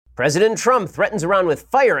President Trump threatens Iran with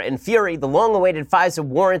fire and fury. The long-awaited FISA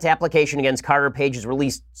warrant application against Carter Page is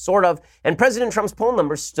released, sort of. And President Trump's poll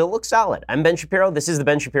numbers still look solid. I'm Ben Shapiro. This is The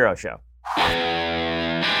Ben Shapiro Show.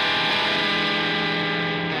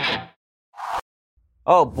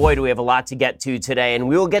 Oh boy, do we have a lot to get to today, and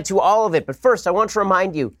we will get to all of it. But first, I want to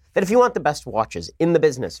remind you that if you want the best watches in the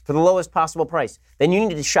business for the lowest possible price, then you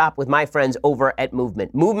need to shop with my friends over at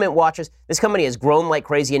Movement. Movement Watches, this company has grown like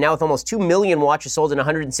crazy, and now with almost 2 million watches sold in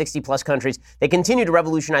 160 plus countries, they continue to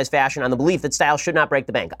revolutionize fashion on the belief that style should not break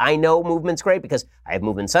the bank. I know Movement's great because I have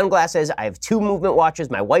Movement sunglasses, I have 2 Movement watches,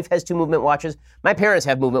 my wife has 2 Movement watches, my parents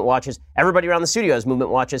have Movement watches, everybody around the studio has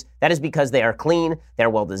Movement watches. That is because they are clean, they're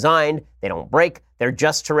well designed, they don't break, they're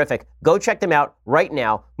just terrific. Go check them out right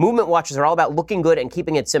now. Movement watches are all about looking good and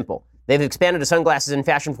keeping it simple. They've expanded to sunglasses and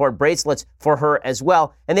fashion-forward bracelets for her as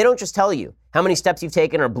well. And they don't just tell you how many steps you've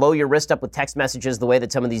taken or blow your wrist up with text messages the way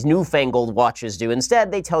that some of these newfangled watches do.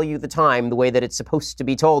 Instead, they tell you the time the way that it's supposed to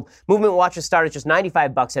be told. Movement watches start at just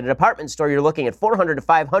 $95. At a department store, you're looking at $400 to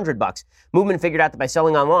 $500. Movement figured out that by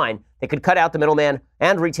selling online, they could cut out the middleman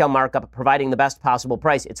and retail markup, providing the best possible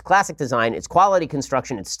price. It's classic design, it's quality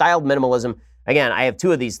construction, it's styled minimalism. Again, I have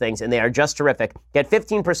 2 of these things, and they are just terrific. Get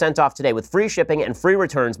 15% off today with free shipping and free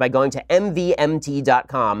returns by going to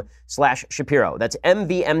mvmt.com/Shapiro. That's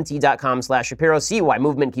mvmt.com/Shapiro. See why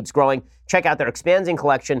Movement keeps growing. Check out their expanding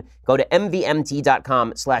collection. Go to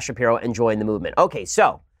mvmt.com/Shapiro and join the movement. Okay,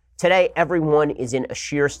 so today everyone is in a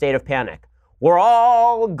sheer state of panic. We're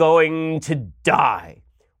all going to die.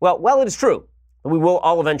 Well, it is true. We will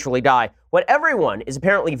all eventually die. What everyone is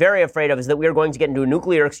apparently very afraid of is that we are going to get into a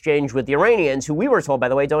nuclear exchange with the Iranians, who we were told, by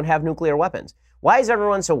the way, don't have nuclear weapons. Why is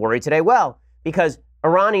everyone so worried today? Well, because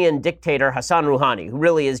Iranian dictator Hassan Rouhani, who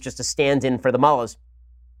really is just a stand-in for the mullahs,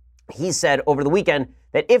 he said over the weekend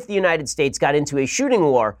that if the United States got into a shooting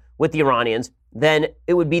war with the Iranians, then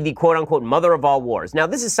it would be the quote-unquote mother of all wars. Now,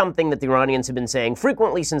 this is something that the Iranians have been saying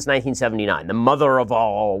frequently since 1979, the mother of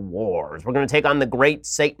all wars. We're going to take on the great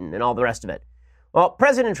Satan and all the rest of it. Well,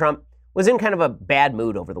 President Trump was in kind of a bad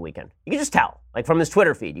mood over the weekend. You could just tell, like from his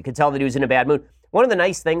Twitter feed, you could tell that he was in a bad mood. One of the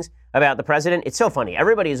nice things about the president, it's so funny.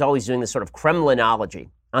 Everybody is always doing this sort of Kremlinology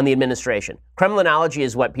on the administration. Kremlinology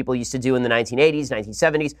is what people used to do in the 1980s,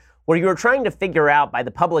 1970s, where you were trying to figure out by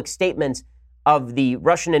the public statements of the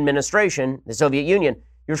Russian administration, the Soviet Union,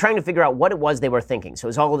 you were trying to figure out what it was they were thinking. So it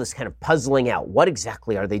was all this kind of puzzling out. What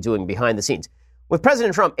exactly are they doing behind the scenes? With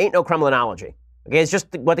President Trump, ain't no Kremlinology. Okay, it's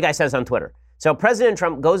just what the guy says on Twitter. So President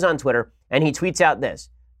Trump goes on Twitter and he tweets out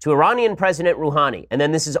this to Iranian President Rouhani. And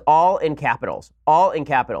then this is all in capitals.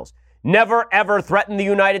 Never ever threaten the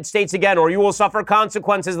United States again, or you will suffer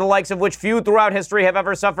consequences the likes of which few throughout history have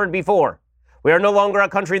ever suffered before. We are no longer a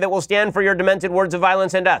country that will stand for your demented words of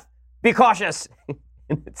violence and death. Be cautious.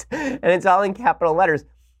 and it's all in capital letters.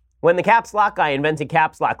 When the CAPSLOCK guy invented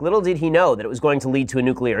CAPSLOCK, little did he know that it was going to lead to a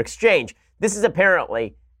nuclear exchange. This is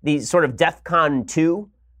apparently the sort of DEFCON 2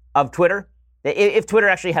 of Twitter. If Twitter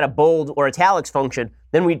actually had a bold or italics function,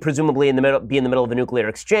 then we'd presumably be in the middle of a nuclear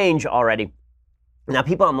exchange already. Now,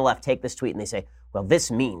 people on the left take this tweet and they say, well,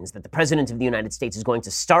 this means that the president of the United States is going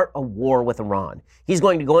to start a war with Iran. He's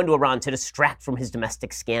going to go into Iran to distract from his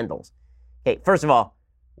domestic scandals. Okay, first of all,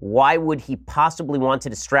 why would he possibly want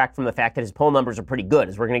to distract from the fact that his poll numbers are pretty good,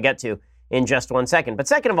 as we're going to get to in just one second? But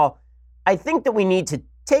second of all, I think that we need to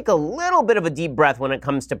take a little bit of a deep breath when it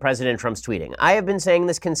comes to President Trump's tweeting. I have been saying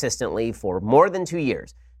this consistently for more than 2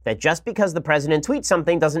 years, that just because the president tweets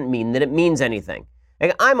something doesn't mean that it means anything.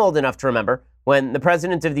 Like, I'm old enough to remember when the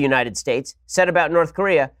president of the United States said about North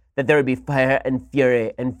Korea that there would be fire and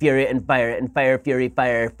fury and fury and fire and fire, fury,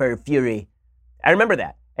 fury. I remember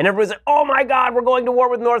that. And everybody's like, oh my God, we're going to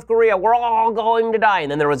war with North Korea. We're all going to die.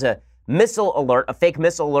 And then there was a missile alert, a fake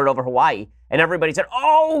missile alert over Hawaii. And everybody said,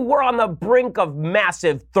 oh, we're on the brink of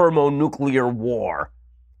massive thermonuclear war.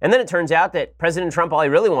 And then it turns out that President Trump, all he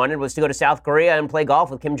really wanted was to go to South Korea and play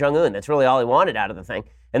golf with Kim Jong-un. That's really all he wanted out of the thing.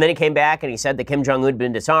 And then he came back and he said that Kim Jong-un had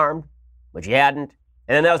been disarmed, which he hadn't.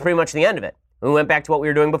 And then that was pretty much the end of it. We went back to what we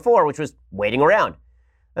were doing before, which was waiting around.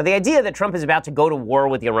 Now, the idea that Trump is about to go to war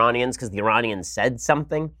with the Iranians because the Iranians said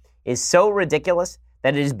something is so ridiculous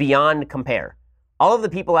that it is beyond compare. All of the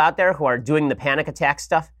people out there who are doing the panic attack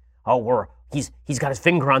stuff, he's got his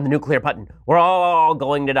finger on the nuclear button. We're all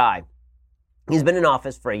going to die. He's been in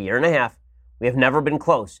office for 1.5 years. We have never been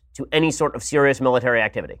close to any sort of serious military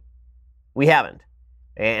activity. We haven't.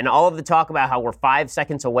 And all of the talk about how we're 5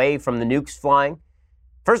 seconds away from the nukes flying,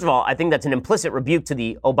 first of all, I think that's an implicit rebuke to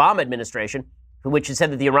the Obama administration, which has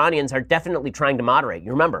said that the Iranians are definitely trying to moderate.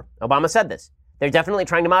 You remember, Obama said this. They're definitely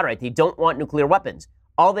trying to moderate. They don't want nuclear weapons.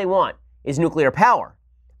 All they want is nuclear power.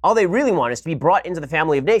 All they really want is to be brought into the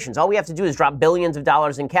family of nations. All we have to do is drop billions of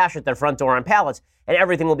dollars in cash at their front door on pallets, and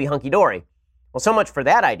everything will be hunky-dory. Well, so much for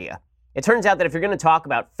that idea. It turns out that if you're going to talk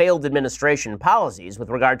about failed administration policies with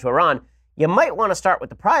regard to Iran, you might want to start with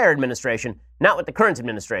the prior administration, not with the current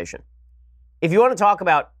administration. If you want to talk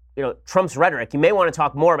about, Trump's rhetoric, you may want to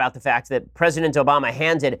talk more about the fact that President Obama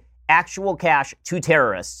handed actual cash to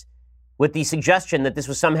terrorists with the suggestion that this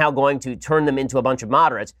was somehow going to turn them into a bunch of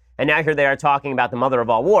moderates. And now here they are talking about the mother of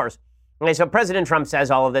all wars. Okay, so President Trump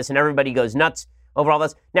says all of this and everybody goes nuts over all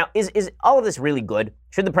this. Now, is all of this really good?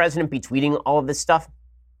 Should the president be tweeting all of this stuff?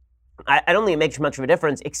 I don't think it makes much of a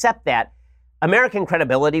difference, except that American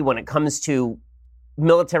credibility when it comes to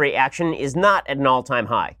military action is not at an all-time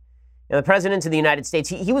high. The president of the United States,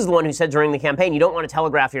 he was the one who said during the campaign, you don't want to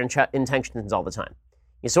telegraph your intentions all the time.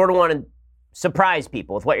 You sort of want to surprise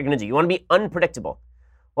people with what you're going to do. You want to be unpredictable.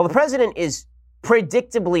 Well, the president is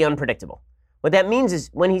predictably unpredictable. What that means is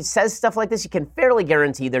when he says stuff like this, you can fairly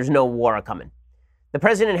guarantee there's no war coming. The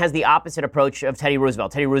president has the opposite approach of Teddy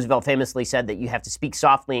Roosevelt. Teddy Roosevelt famously said that you have to speak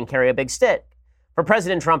softly and carry a big stick. For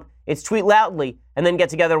President Trump, it's tweet loudly and then get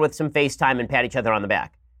together with some FaceTime and pat each other on the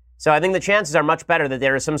back. So I think the chances are much better that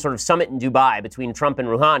there is some sort of summit in Dubai between Trump and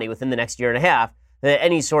Rouhani within the next year and a half, that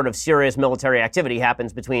any sort of serious military activity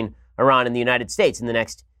happens between Iran and the United States in the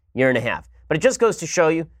next year and a half. But it just goes to show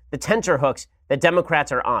you the tenterhooks that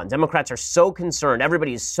Democrats are on. Democrats are so concerned.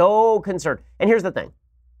 Everybody is so concerned. And here's the thing.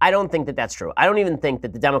 I don't think that that's true. I don't even think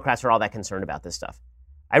that the Democrats are all that concerned about this stuff.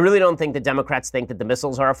 I really don't think that Democrats think that the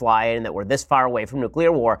missiles are afly and that we're this far away from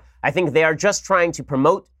nuclear war. I think they are just trying to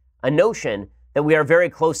promote a notion that we are very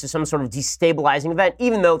close to some sort of destabilizing event,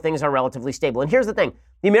 even though things are relatively stable. And here's the thing.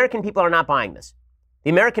 The American people are not buying this. The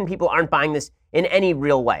American people aren't buying this in any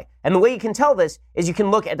real way. And the way you can tell this is you can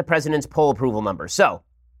look at the president's poll approval numbers. So,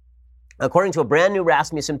 according to a brand new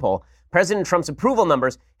Rasmussen poll, President Trump's approval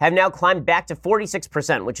numbers have now climbed back to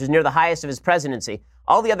 46%, which is near the highest of his presidency.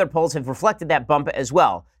 All the other polls have reflected that bump as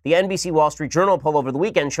well. The NBC Wall Street Journal poll over the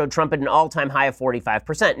weekend showed Trump at an all-time high of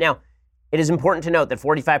 45%. Now, it is important to note that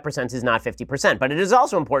 45% is not 50%, but it is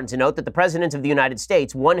also important to note that the President of the United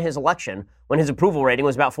States won his election when his approval rating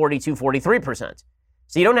was about 42, 43%.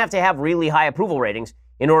 So you don't have to have really high approval ratings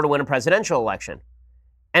in order to win a presidential election.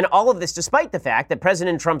 And all of this despite the fact that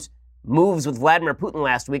President Trump's moves with Vladimir Putin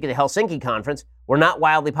last week at the Helsinki conference were not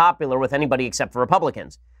wildly popular with anybody except for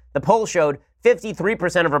Republicans. The poll showed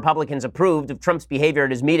 53% of Republicans approved of Trump's behavior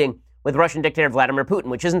at his meeting with Russian dictator Vladimir Putin,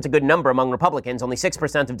 which isn't a good number among Republicans. Only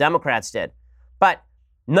 6% of Democrats did. But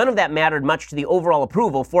none of that mattered much to the overall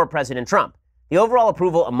approval for President Trump. The overall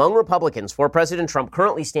approval among Republicans for President Trump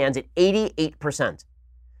currently stands at 88%.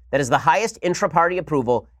 That is the highest intra-party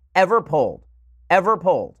approval ever polled. Ever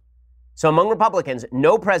polled. So among Republicans,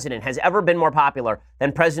 no president has ever been more popular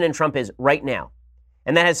than President Trump is right now.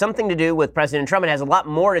 And that has something to do with President Trump. It has a lot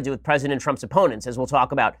more to do with President Trump's opponents, as we'll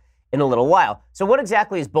talk about in a little while. So what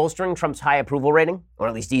exactly is bolstering Trump's high approval rating, or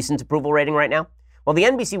at least decent approval rating right now? Well, the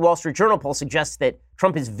NBC Wall Street Journal poll suggests that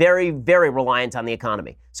Trump is very, very reliant on the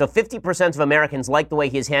economy. So 50% of Americans like the way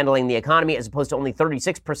he is handling the economy, as opposed to only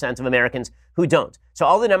 36% of Americans who don't. So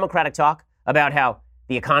all the Democratic talk about how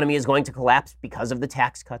the economy is going to collapse because of the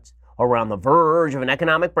tax cuts, or we're on the verge of an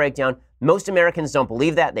economic breakdown, most Americans don't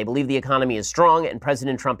believe that. They believe the economy is strong, and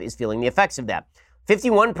President Trump is feeling the effects of that.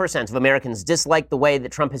 51% of Americans dislike the way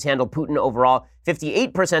that Trump has handled Putin overall.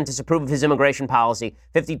 58% disapprove of his immigration policy.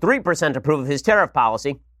 53% approve of his tariff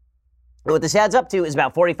policy. And what this adds up to is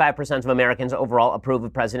about 45% of Americans overall approve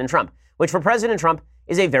of President Trump, which for President Trump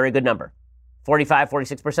is a very good number. 45,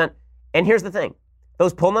 46%. And here's the thing.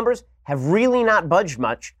 Those poll numbers have really not budged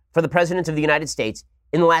much for the President of the United States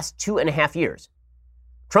in the last 2.5 years.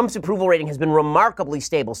 Trump's approval rating has been remarkably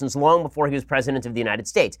stable since long before he was president of the United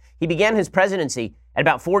States. He began his presidency at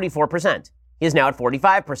about 44%. He is now at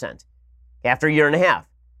 45% after a year and a half.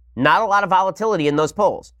 Not a lot of volatility in those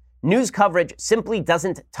polls. News coverage simply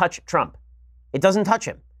doesn't touch Trump. It doesn't touch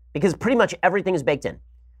him because pretty much everything is baked in.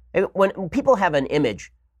 When people have an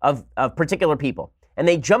image of particular people and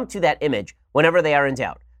they jump to that image whenever they are in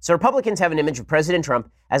doubt. So Republicans have an image of President Trump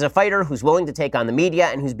as a fighter who's willing to take on the media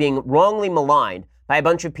and who's being wrongly maligned by a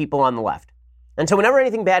bunch of people on the left. And so whenever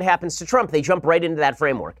anything bad happens to Trump, they jump right into that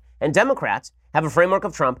framework. And Democrats have a framework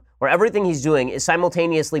of Trump where everything he's doing is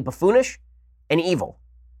simultaneously buffoonish and evil.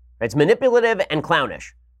 It's manipulative and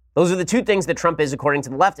clownish. Those are the two things that Trump is according to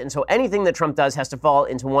the left. And so anything that Trump does has to fall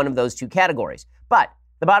into one of those two categories. But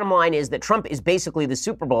the bottom line is that Trump is basically the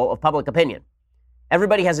Super Bowl of public opinion.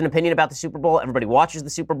 Everybody has an opinion about the Super Bowl. Everybody watches the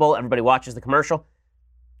Super Bowl. Everybody watches the commercial.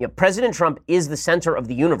 President Trump is the center of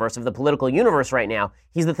the universe, of the political universe right now.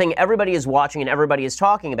 He's the thing everybody is watching and everybody is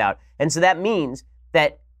talking about. And so that means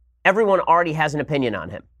that everyone already has an opinion on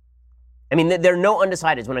him. I mean, there are no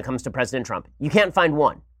undecideds when it comes to President Trump. You can't find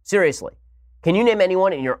one. Seriously. Can you name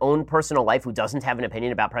anyone in your own personal life who doesn't have an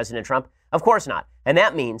opinion about President Trump? Of course not. And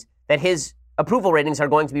that means that his approval ratings are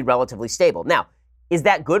going to be relatively stable. Now, is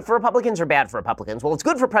that good for Republicans or bad for Republicans? Well, it's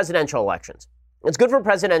good for presidential elections. It's good for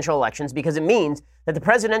presidential elections because it means that the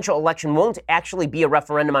presidential election won't actually be a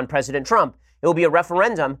referendum on President Trump. It will be a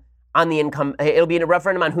referendum on it'll be a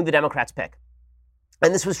referendum on who the Democrats pick.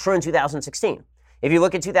 And this was true in 2016. If you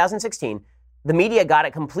look at 2016, the media got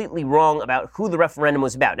it completely wrong about who the referendum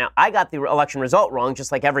was about. Now, I got the election result wrong,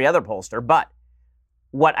 just like every other pollster, but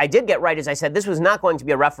what I did get right is I said this was not going to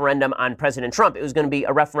be a referendum on President Trump. It was going to be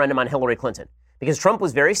a referendum on Hillary Clinton because Trump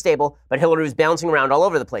was very stable, but Hillary was bouncing around all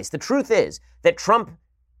over the place. The truth is that Trump,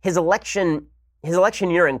 his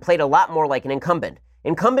electioneering played a lot more like an incumbent.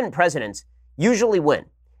 Incumbent presidents usually win.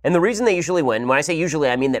 And the reason they usually win, when I say usually,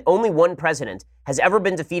 I mean that only one president has ever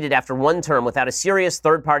been defeated after one term without a serious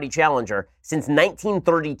third-party challenger since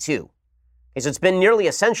 1932. Okay, so it's been nearly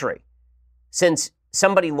a century since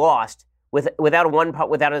somebody lost without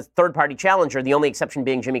a third-party challenger, the only exception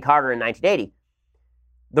being Jimmy Carter in 1980.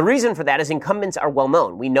 The reason for that is incumbents are well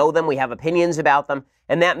known. We know them, we have opinions about them,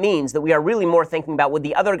 and that means that we are really more thinking about, would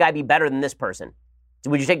the other guy be better than this person?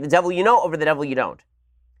 Would you take the devil you know over the devil you don't?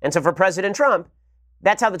 And so for President Trump,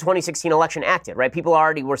 that's how the 2016 election acted, right? People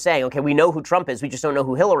already were saying, okay, we know who Trump is, we just don't know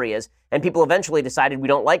who Hillary is. And people eventually decided we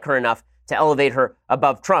don't like her enough to elevate her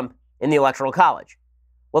above Trump in the Electoral College.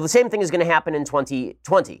 Well, the same thing is going to happen in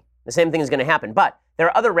 2020. The same thing is going to happen. But there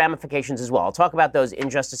are other ramifications as well. I'll talk about those in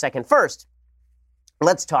just a second. First,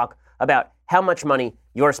 let's talk about how much money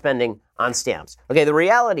you're spending on stamps. Okay, the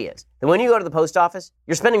reality is that when you go to the post office,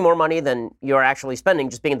 you're spending more money than you're actually spending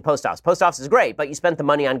just being at the post office. Post office is great, but you spent the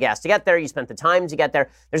money on gas to get there. You spent the time to get there.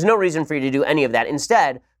 There's no reason for you to do any of that.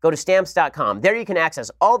 Instead, go to stamps.com. There you can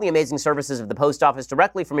access all the amazing services of the post office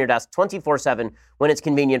directly from your desk 24/7 when it's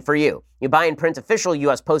convenient for you. You buy and print official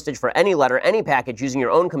U.S. postage for any letter, any package using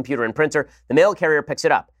your own computer and printer. The mail carrier picks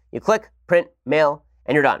it up. You click, print, mail,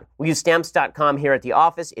 and you're done. We use stamps.com here at the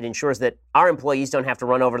office. It ensures that our employees don't have to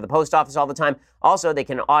run over to the post office all the time. Also, they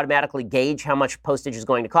can automatically gauge how much postage is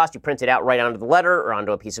going to cost. You print it out right onto the letter or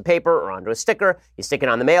onto a piece of paper or onto a sticker. You stick it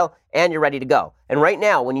on the mail, and you're ready to go. And right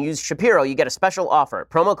now, when you use Shapiro, you get a special offer.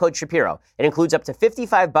 Promo code Shapiro. It includes up to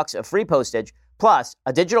 $55 of free postage, plus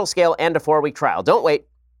a digital scale and a 4-week trial. Don't wait.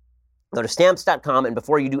 Go to stamps.com, and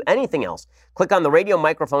before you do anything else, click on the radio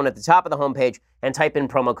microphone at the top of the homepage and type in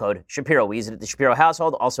promo code Shapiro. We use it at the Shapiro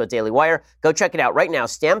household, also at Daily Wire. Go check it out right now,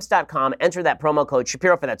 stamps.com. Enter that promo code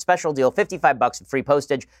Shapiro for that special deal, $55 of free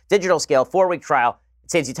postage, digital scale, 4-week trial.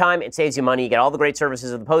 It saves you time, it saves you money. You get all the great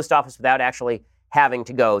services of the post office without actually having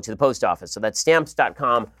to go to the post office. So that's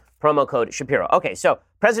stamps.com, promo code Shapiro. Okay, so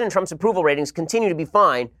President Trump's approval ratings continue to be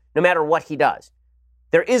fine no matter what he does.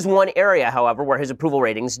 There is one area, however, where his approval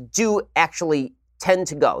ratings do actually tend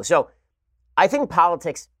to go. So I think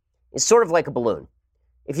politics is sort of like a balloon.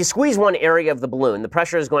 If you squeeze one area of the balloon, the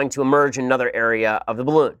pressure is going to emerge in another area of the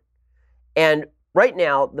balloon. And right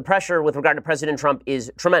now, the pressure with regard to President Trump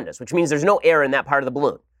is tremendous, which means there's no air in that part of the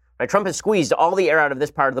balloon. Right? Trump has squeezed all the air out of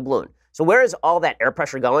this part of the balloon. So where is all that air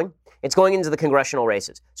pressure going? It's going into the congressional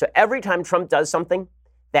races. So every time Trump does something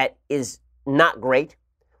that is not great,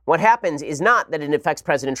 what happens is not that it affects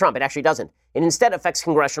President Trump. It actually doesn't. It instead affects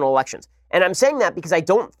congressional elections. And I'm saying that because I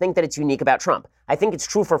don't think that it's unique about Trump. I think it's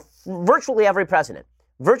true for virtually every president.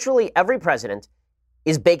 Virtually every president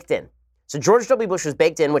is baked in. So George W. Bush was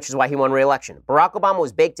baked in, which is why he won re-election. Barack Obama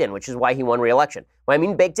was baked in, which is why he won re-election. When I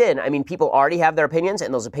mean baked in, I mean people already have their opinions,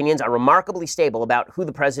 and those opinions are remarkably stable about who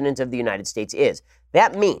the president of the United States is.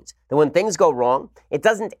 That means that when things go wrong, it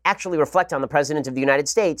doesn't actually reflect on the president of the United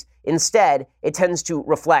States. Instead, it tends to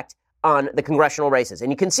reflect on the congressional races,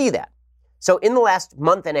 and you can see that. So in the last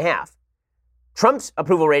month and a half, Trump's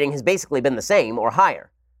approval rating has basically been the same or higher,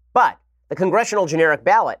 but the congressional generic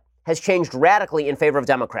ballot has changed radically in favor of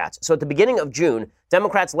Democrats. So at the beginning of June,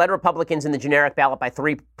 Democrats led Republicans in the generic ballot by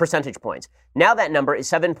 3 percentage points. Now that number is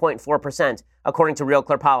 7.4%, according to Real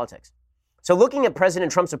Clear Politics. So looking at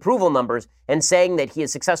President Trump's approval numbers and saying that he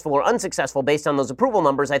is successful or unsuccessful based on those approval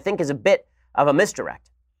numbers, I think is a bit of a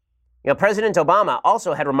misdirect. You know, President Obama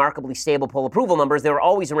also had remarkably stable poll approval numbers. They were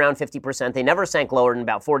always around 50%. They never sank lower than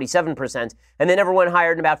about 47%, and they never went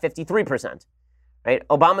higher than about 53%. Right?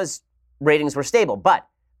 Obama's ratings were stable, but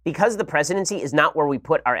because the presidency is not where we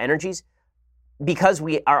put our energies, because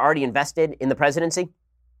we are already invested in the presidency,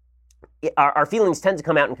 our feelings tend to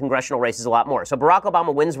come out in congressional races a lot more. So Barack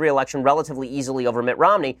Obama wins re-election relatively easily over Mitt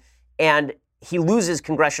Romney, and he loses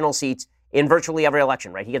congressional seats in virtually every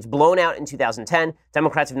election, right? He gets blown out in 2010.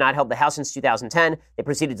 Democrats have not held the House since 2010. They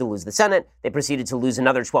proceeded to lose the Senate. They proceeded to lose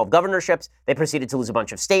another 12 governorships. They proceeded to lose a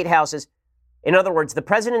bunch of state houses. In other words, the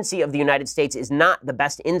presidency of the United States is not the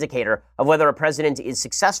best indicator of whether a president is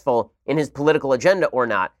successful in his political agenda or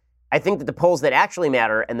not. I think that the polls that actually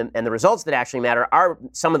matter and the results that actually matter are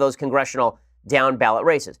some of those congressional down ballot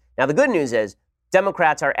races. Now, the good news is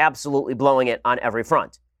Democrats are absolutely blowing it on every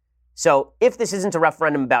front. So if this isn't a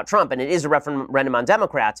referendum about Trump and it is a referendum on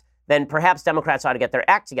Democrats, then perhaps Democrats ought to get their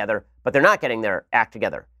act together, but they're not getting their act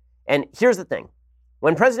together. And here's the thing.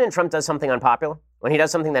 When President Trump does something unpopular, when he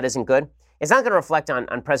does something that isn't good, it's not going to reflect on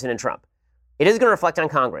President Trump. It is going to reflect on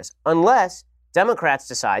Congress, unless Democrats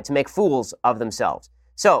decide to make fools of themselves.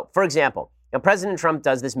 So, for example, President Trump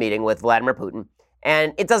does this meeting with Vladimir Putin,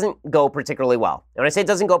 and it doesn't go particularly well. And when I say it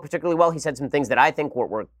doesn't go particularly well, he said some things that I think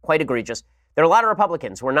were quite egregious. There are a lot of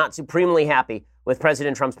Republicans who are not supremely happy with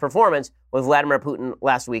President Trump's performance with Vladimir Putin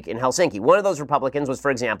last week in Helsinki. One of those Republicans was,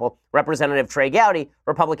 for example, Representative Trey Gowdy,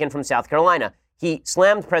 Republican from South Carolina. He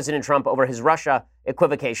slammed President Trump over his Russia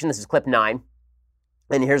equivocation. This is clip 9.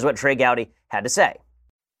 And here's what Trey Gowdy had to say.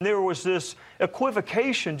 There was this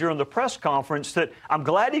equivocation during the press conference that I'm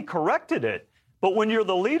glad he corrected it. But when you're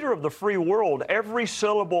the leader of the free world, every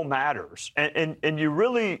syllable matters. And you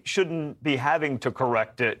really shouldn't be having to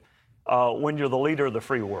correct it when you're the leader of the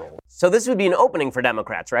free world. So this would be an opening for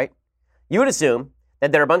Democrats, right? You would assume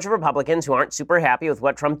that there are a bunch of Republicans who aren't super happy with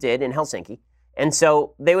what Trump did in Helsinki. And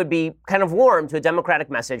so they would be kind of warm to a Democratic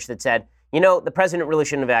message that said, you know, the president really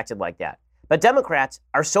shouldn't have acted like that. But Democrats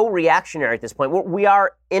are so reactionary at this point. We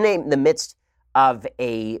are in the midst of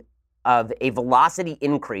a velocity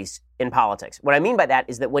increase in politics. What I mean by that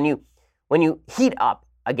is that when you heat up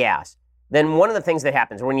a gas, then one of the things that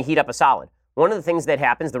happens, or when you heat up a solid, one of the things that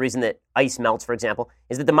happens, the reason that ice melts, for example,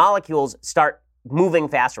 is that the molecules start moving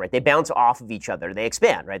faster, right? They bounce off of each other. They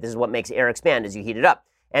expand, right? This is what makes air expand as you heat it up.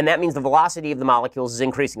 And that means the velocity of the molecules is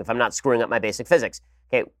increasing, if I'm not screwing up my basic physics.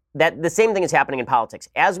 Okay, the same thing is happening in politics.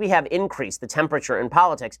 As we have increased the temperature in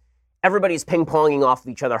politics, everybody's ping-ponging off of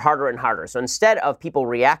each other harder and harder. So instead of people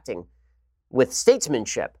reacting with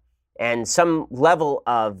statesmanship and some level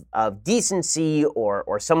of decency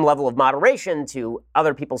or some level of moderation to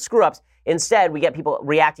other people's screw-ups, instead we get people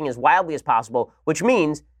reacting as wildly as possible, which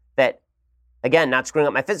means that, again, not screwing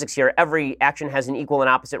up my physics here, every action has an equal and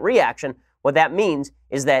opposite reaction. What that means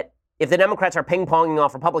is that if the Democrats are ping-ponging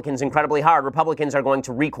off Republicans incredibly hard, Republicans are going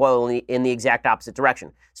to recoil in the exact opposite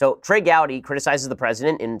direction. So Trey Gowdy criticizes the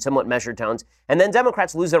president in somewhat measured tones, and then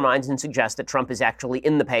Democrats lose their minds and suggest that Trump is actually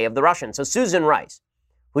in the pay of the Russians. So Susan Rice,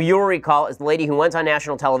 who you will recall is the lady who went on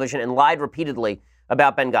national television and lied repeatedly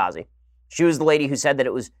about Benghazi. She was the lady who said that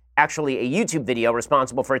it was actually a YouTube video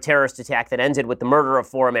responsible for a terrorist attack that ended with the murder of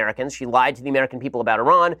 4 Americans. She lied to the American people about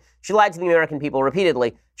Iran. She lied to the American people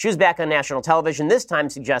repeatedly. She was back on national television, this time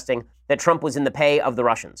suggesting that Trump was in the pay of the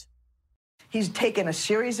Russians. He's taken a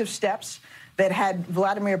series of steps that had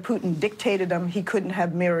Vladimir Putin dictated them, he couldn't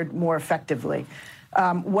have mirrored more effectively.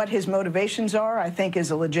 What his motivations are, I think,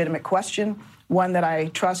 is a legitimate question, one that I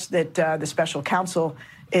trust that the special counsel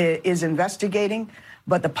is investigating.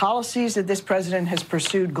 But the policies that this president has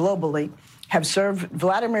pursued globally have served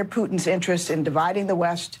Vladimir Putin's interests in dividing the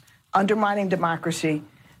West, undermining democracy,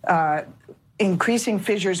 increasing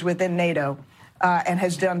fissures within NATO, and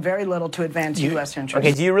has done very little to advance U.S. interests.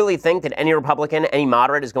 Okay, do you really think that any Republican, any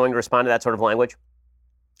moderate is going to respond to that sort of language?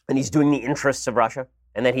 And he's doing the interests of Russia?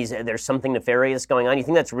 And that there's something nefarious going on? You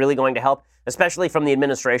think that's really going to help? Especially from the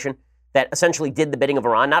administration that essentially did the bidding of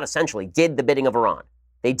Iran? Not essentially, did the bidding of Iran.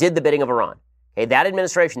 They did the bidding of Iran. Okay, that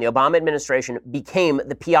administration, the Obama administration, became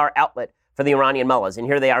the PR outlet for the Iranian mullahs. And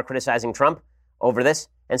here they are criticizing Trump over this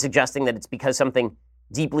and suggesting that it's because something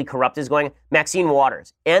deeply corrupt is going on. Maxine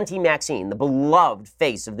Waters, anti-Maxine, the beloved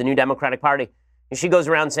face of the New Democratic Party. And she goes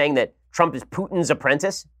around saying that Trump is Putin's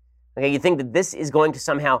apprentice. Okay, you think that this is going to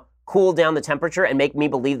somehow cool down the temperature and make me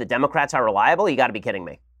believe that Democrats are reliable? You got to be kidding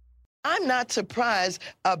me. I'm not surprised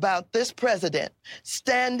about this president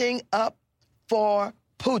standing up for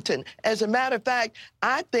Putin. As a matter of fact,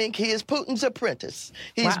 I think he is Putin's apprentice.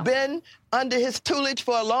 He's been under his tutelage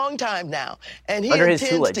for a long time now, and he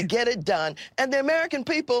intends to get it done. And the American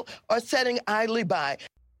people are sitting idly by.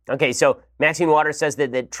 Okay, so Maxine Waters says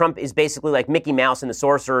that Trump is basically like Mickey Mouse in The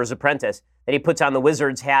Sorcerer's Apprentice, that he puts on the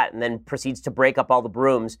wizard's hat and then proceeds to break up all the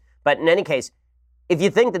brooms. But in any case, if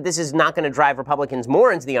you think that this is not going to drive Republicans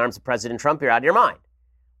more into the arms of President Trump, you're out of your mind.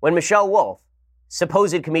 When Michelle Wolf,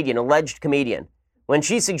 supposed comedian, alleged comedian, when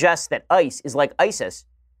she suggests that ICE is like ISIS,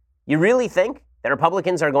 you really think that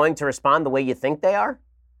Republicans are going to respond the way you think they are?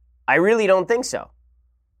 I really don't think so.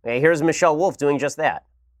 Okay, here's Michelle Wolf doing just that.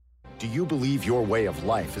 Do you believe your way of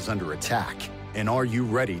life is under attack? And are you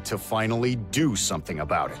ready to finally do something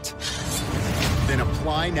about it? Then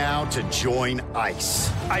apply now to join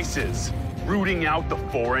ICE. ISIS, rooting out the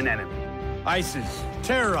foreign enemy. ISIS,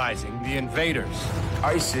 terrorizing the invaders.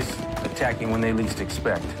 ISIS, attacking when they least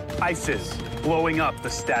expect. ISIS, blowing up the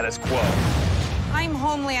status quo. I'm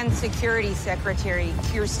Homeland Security Secretary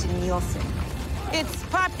Kirstjen Nielsen. It's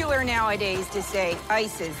popular nowadays to say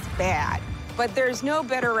ICE is bad, but there's no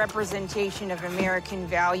better representation of American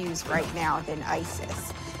values right now than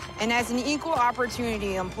ISIS. And as an equal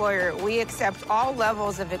opportunity employer, we accept all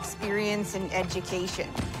levels of experience and education,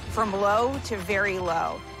 from low to very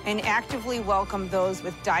low, and actively welcome those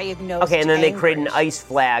with diagnosed Okay, and then they anguish. create an ICE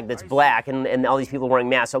flag that's black, and all these people wearing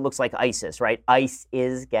masks, so it looks like ISIS, right? ICE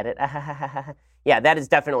is, get it? Yeah, that is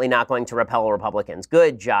definitely not going to repel Republicans.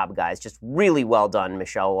 Good job, guys. Just really well done,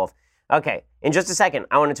 Michelle Wolf. Okay, in just a second,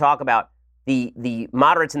 I want to talk about the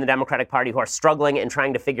moderates in the Democratic Party who are struggling and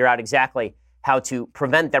trying to figure out exactly how to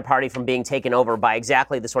prevent their party from being taken over by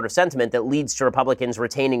exactly the sort of sentiment that leads to Republicans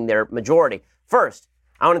retaining their majority. First,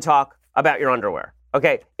 I want to talk about your underwear.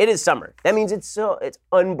 Okay, it is summer. That means it's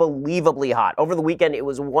unbelievably hot. Over the weekend, it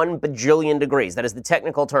was 1 bajillion degrees. That is the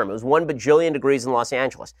technical term. It was 1 bajillion degrees in Los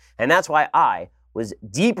Angeles. And that's why I was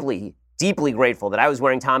deeply grateful that I was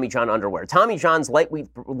wearing Tommy John underwear. Tommy John's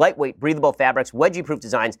lightweight, breathable fabrics, wedgie-proof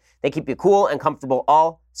designs, they keep you cool and comfortable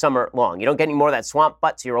all summer long. You don't get any more of that swamp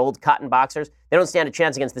butt to your old cotton boxers. They don't stand a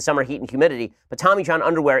chance against the summer heat and humidity, but Tommy John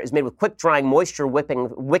underwear is made with quick-drying,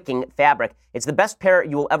 moisture-wicking fabric. It's the best pair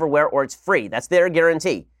you will ever wear, or it's free. That's their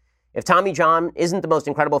guarantee. If Tommy John isn't the most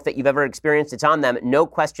incredible fit you've ever experienced, it's on them, no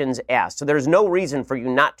questions asked. So there's no reason for you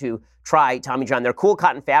not to try Tommy John. Their cool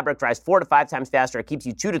cotton fabric dries 4 to 5 times faster. It keeps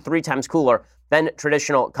you 2 to 3 times cooler than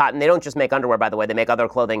traditional cotton. They don't just make underwear, by the way. They make other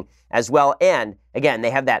clothing as well. And again, they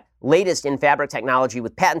have that latest in fabric technology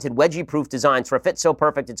with patented wedgie-proof designs for a fit so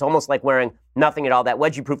perfect, it's almost like wearing nothing at all. That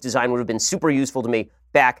wedgie-proof design would have been super useful to me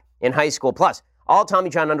back in high school. Plus, all Tommy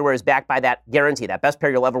John underwear is backed by that guarantee, that best pair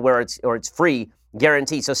you'll ever wear, or it's free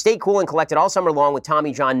guarantee. So stay cool and collect it all summer long with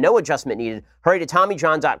Tommy John. No adjustment needed. Hurry to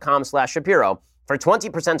TommyJohn.com/Shapiro for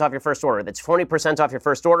 20% off your first order. That's 20% off your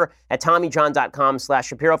first order at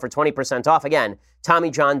TommyJohn.com/Shapiro for 20% off. Again,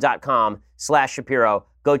 TommyJohn.com/Shapiro.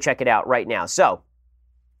 Go check it out right now. So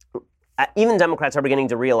even Democrats are beginning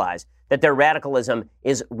to realize that their radicalism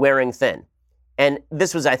is wearing thin. And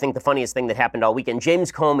this was, I think, the funniest thing that happened all weekend.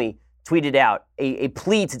 James Comey tweeted out a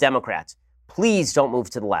plea to Democrats. Please don't move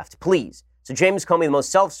to the left. Please. So James Comey, the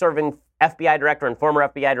most self-serving FBI director and former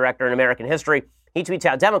FBI director in American history, he tweets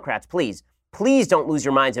out, Democrats, please don't lose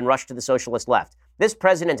your minds and rush to the socialist left. This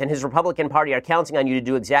president and his Republican Party are counting on you to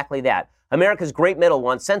do exactly that. America's great middle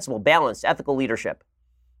wants sensible, balanced, ethical leadership.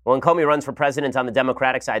 Well, when Comey runs for president on the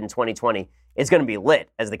Democratic side in 2020, it's going to be lit,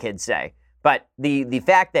 as the kids say. But the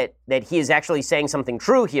fact that he is actually saying something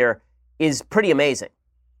true here is pretty amazing.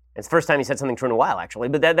 It's the first time he said something true in a while, actually.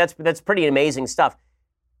 But that's pretty amazing stuff.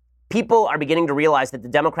 People are beginning to realize that the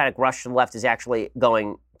Democratic rush to the left is actually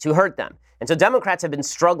going to hurt them. And so Democrats have been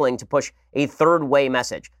struggling to push a third way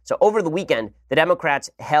message. So over the weekend, the Democrats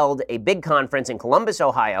held a big conference in Columbus,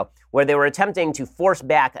 Ohio, where they were attempting to force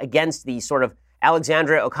back against the sort of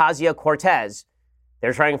Alexandria Ocasio-Cortez.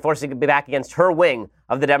 They're trying to force it back against her wing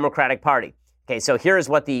of the Democratic Party. Okay, so here's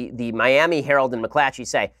what the Miami Herald and McClatchy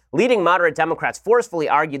say. Leading moderate Democrats forcefully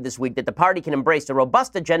argued this week that the party can embrace a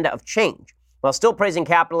robust agenda of change while still praising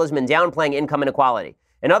capitalism and downplaying income inequality.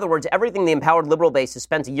 In other words, everything the empowered liberal base has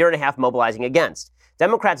spent a year and a half mobilizing against.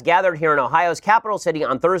 Democrats gathered here in Ohio's capital city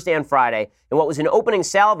on Thursday and Friday in what was an opening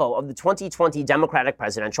salvo of the 2020 Democratic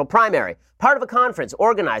presidential primary, part of a conference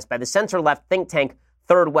organized by the center-left think tank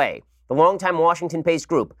Third Way. The longtime Washington-based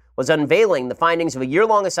group was unveiling the findings of a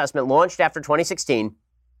year-long assessment launched after 2016,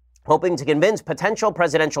 hoping to convince potential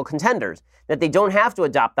presidential contenders that they don't have to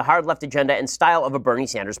adopt the hard left agenda and style of a Bernie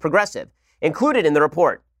Sanders progressive. Included in the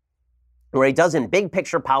report were a dozen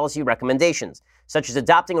big-picture policy recommendations, such as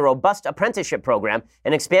adopting a robust apprenticeship program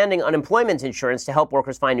and expanding unemployment insurance to help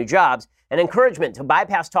workers find new jobs, and encouragement to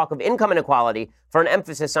bypass talk of income inequality for an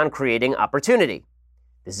emphasis on creating opportunity.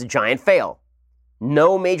 This is a giant fail.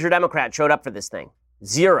 No major Democrat showed up for this thing.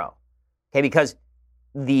 Zero. Okay, because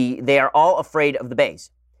they are all afraid of the base.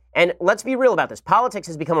 And let's be real about this. Politics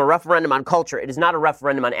has become a referendum on culture. It is not a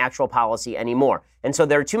referendum on actual policy anymore. And so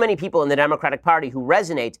there are too many people in the Democratic Party who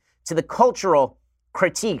resonate to the cultural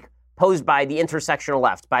critique posed by the intersectional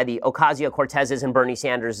left, by the Ocasio-Cortezes and Bernie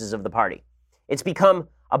Sanderses of the party. It's become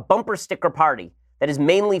a bumper sticker party that is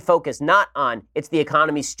mainly focused not on it's the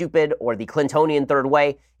economy stupid or the Clintonian third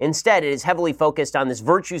way. Instead, it is heavily focused on this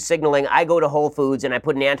virtue signaling, I go to Whole Foods and I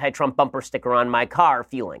put an anti-Trump bumper sticker on my car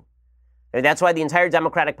feeling. And that's why the entire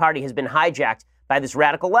Democratic Party has been hijacked by this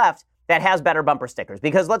radical left that has better bumper stickers.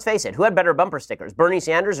 Because let's face it, who had better bumper stickers, Bernie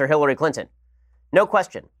Sanders or Hillary Clinton? No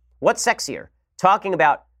question. What's sexier? Talking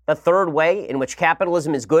about the third way in which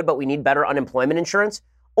capitalism is good, but we need better unemployment insurance?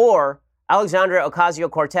 Or Alexandria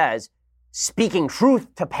Ocasio-Cortez speaking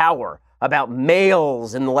truth to power about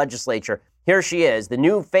males in the legislature? Here she is, the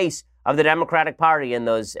new face of the Democratic Party, and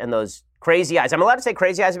those crazy eyes. I'm allowed to say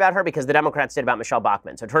crazy eyes about her because the Democrats did about Michelle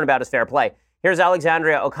Bachmann, so turnabout is fair play. Here's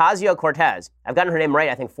Alexandria Ocasio-Cortez. I've gotten her name right,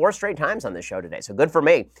 I think, 4 straight times on this show today, so good for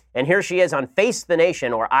me. And here she is on Face the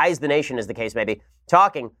Nation, or Eyes the Nation as the case may be,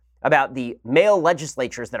 talking about the male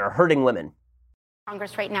legislatures that are hurting women.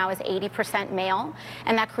 Congress right now is 80% male,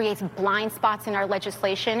 and that creates blind spots in our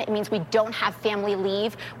legislation. It means we don't have family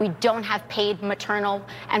leave. We don't have paid maternal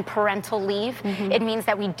and parental leave. Mm-hmm. It means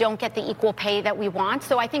that we don't get the equal pay that we want.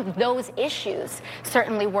 So I think those issues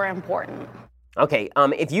certainly were important. Okay,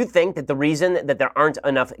 if you think that the reason that there aren't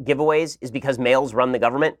enough giveaways is because males run the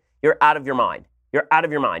government, you're out of your mind. You're out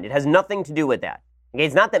of your mind. It has nothing to do with that. Okay,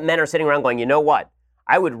 it's not that men are sitting around going, you know what?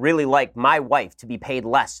 I would really like my wife to be paid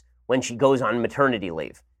less when she goes on maternity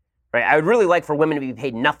leave, right? I would really like for women to be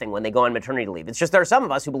paid nothing when they go on maternity leave. It's just there are some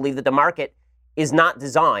of us who believe that the market is not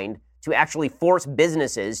designed to actually force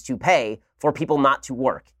businesses to pay for people not to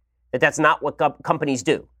work, that's not what companies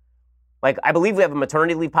do. Like, I believe we have a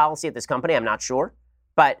maternity leave policy at this company. I'm not sure.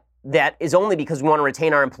 But that is only because we want to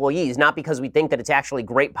retain our employees, not because we think that it's actually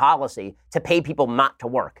great policy to pay people not to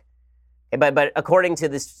work. But according to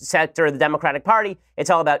this sector of the Democratic Party,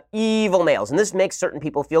 it's all about evil males. And this makes certain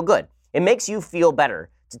people feel good. It makes you feel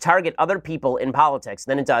better to target other people in politics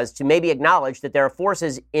than it does to maybe acknowledge that there are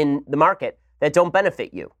forces in the market that don't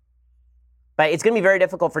benefit you. But it's going to be very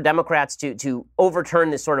difficult for Democrats to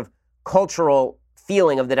overturn this sort of cultural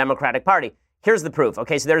feeling of the Democratic Party. Here's the proof.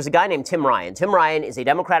 Okay, so there's a guy named Tim Ryan. Tim Ryan is a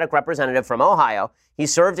Democratic representative from Ohio. He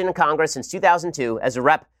served in Congress since 2002 as a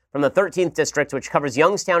rep from the 13th District, which covers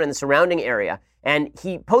Youngstown and the surrounding area. And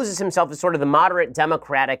he poses himself as sort of the moderate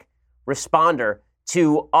Democratic responder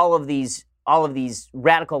to all of these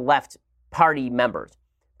radical left party members.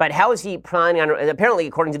 But how is he planning on, apparently,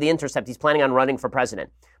 according to The Intercept, he's planning on running for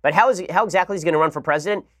president. But how exactly is he going to run for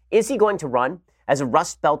president? Is he going to run as a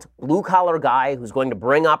Rust Belt blue-collar guy who's going to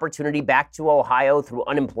bring opportunity back to Ohio through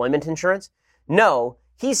unemployment insurance? No,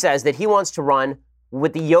 he says that he wants to run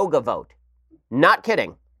with the yoga vote. Not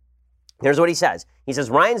kidding. Here's what he says. He says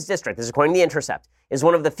Ryan's district, this is according to The Intercept, is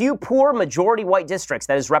one of the few poor majority white districts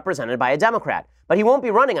that is represented by a Democrat. But he won't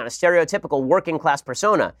be running on a stereotypical working class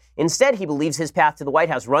persona. Instead, he believes his path to the White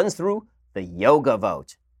House runs through the yoga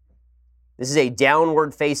vote. This is a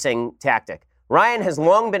downward-facing tactic. Ryan has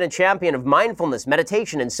long been a champion of mindfulness,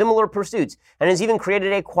 meditation, and similar pursuits, and has even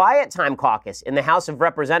created a quiet time caucus in the House of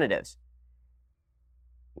Representatives.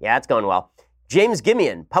 Yeah, it's going well. James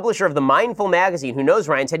Gimian, publisher of the Mindful magazine, who knows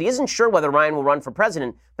Ryan, said he isn't sure whether Ryan will run for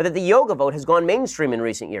president, but that the yoga vote has gone mainstream in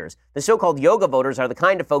recent years. The so-called yoga voters are the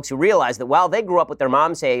kind of folks who realize that while they grew up with their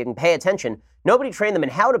mom saying, pay attention, nobody trained them in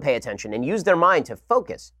how to pay attention and use their mind to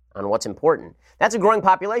focus on what's important. That's a growing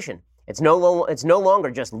population. It's no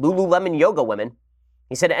longer just Lululemon yoga women.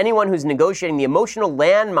 He said anyone who's negotiating the emotional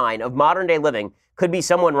landmine of modern-day living could be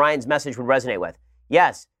someone Ryan's message would resonate with.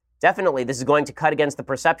 Yes, definitely, this is going to cut against the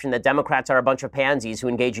perception that Democrats are a bunch of pansies who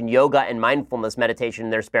engage in yoga and mindfulness meditation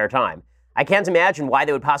in their spare time. I can't imagine why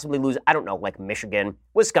they would possibly lose, I don't know, like Michigan,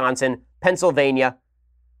 Wisconsin, Pennsylvania.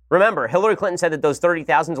 Remember, Hillary Clinton said that those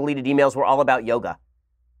 30,000 deleted emails were all about yoga.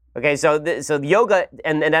 Okay, so yoga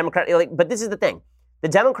and Democrat, but this is the thing. The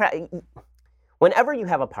Democrat, whenever you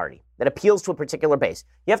have a party that appeals to a particular base,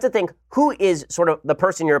 you have to think, who is sort of the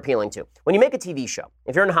person you're appealing to? When you make a TV show,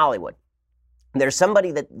 if you're in Hollywood, there's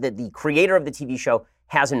somebody that the creator of the TV show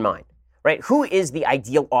has in mind, right? Who is the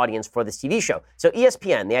ideal audience for this TV show? So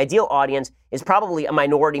ESPN, the ideal audience is probably a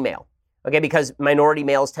minority male, okay? Because minority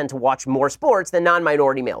males tend to watch more sports than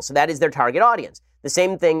non-minority males. So that is their target audience. The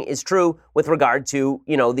same thing is true with regard to,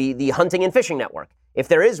 the hunting and fishing network. If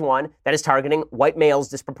there is one that is targeting white males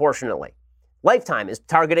disproportionately. Lifetime is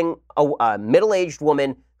targeting a middle-aged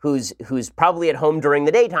woman who's probably at home during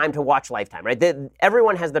the daytime to watch Lifetime, right?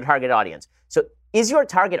 Everyone has their target audience. So is your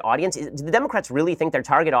target audience, do the Democrats really think their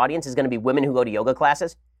target audience is going to be women who go to yoga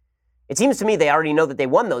classes? It seems to me they already know that they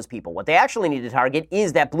won those people. What they actually need to target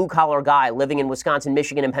is that blue-collar guy living in Wisconsin,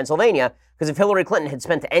 Michigan, and Pennsylvania, because if Hillary Clinton had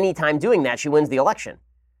spent any time doing that, she wins the election.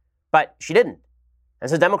 But she didn't. And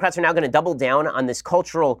so Democrats are now going to double down on this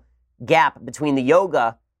cultural gap between the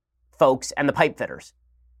yoga folks and the pipe fitters.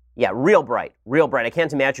 Yeah, real bright, real bright. I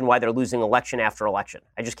can't imagine why they're losing election after election.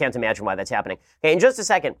 I just can't imagine why that's happening. Okay, in just a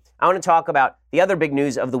second, I want to talk about the other big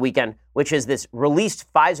news of the weekend, which is this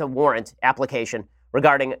released FISA warrant application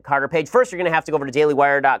regarding Carter Page. First, you're going to have to go over to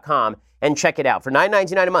dailywire.com and check it out. For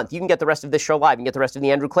 $9.99 a month, you can get the rest of this show live. You can get the rest of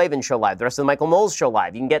the Andrew Klavan show live, the rest of the Michael Knowles show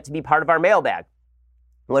live. You can get to be part of our mailbag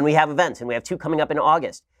when we have events, and we have 2 coming up in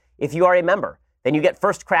August. If you are a member, then you get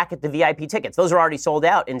first crack at the VIP tickets. Those are already sold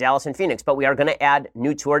out in Dallas and Phoenix, but we are going to add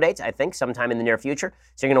new tour dates, I think, sometime in the near future.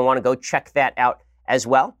 So you're going to want to go check that out as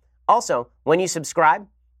well. Also, when you subscribe,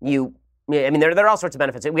 there are all sorts of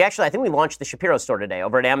benefits. I think we launched the Shapiro store today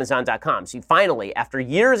over at Amazon.com. So you finally, after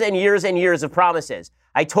years and years and years of promises,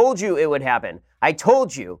 I told you it would happen. I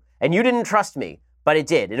told you, and you didn't trust me, but it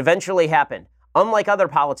did. It eventually happened. Unlike other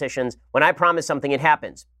politicians, when I promise something, it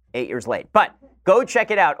happens 8 years late. But go check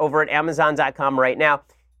it out over at Amazon.com right now.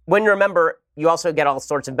 When you're a member, you also get all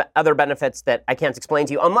sorts of other benefits that I can't explain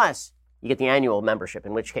to you unless you get the annual membership,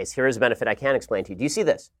 in which case, here is a benefit I can explain to you. Do you see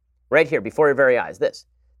this? Right here, before your very eyes, this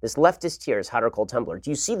leftist tears hot or cold tumbler. Do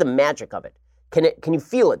you see the magic of it? Can you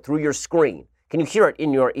feel it through your screen? Can you hear it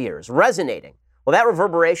in your ears, resonating? Well, that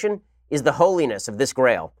reverberation is the holiness of this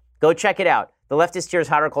grail. Go check it out. The Leftist Tears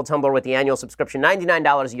Hot or Cold Tumbler with the annual subscription,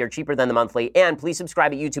 $99 a year, cheaper than the monthly. And please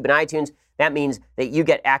subscribe at YouTube and iTunes. That means that you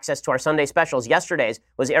get access to our Sunday specials. Yesterday's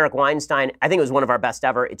was Eric Weinstein. I think it was one of our best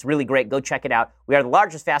ever. It's really great. Go check it out. We are the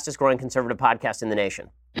largest, fastest growing conservative podcast in the nation.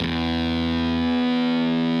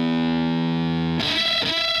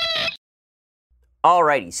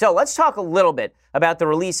 Alrighty, so let's talk a little bit about the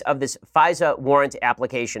release of this FISA warrant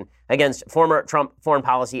application against former Trump foreign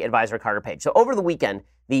policy advisor Carter Page. So over the weekend,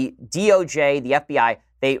 the DOJ, the FBI,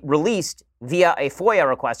 they released via a FOIA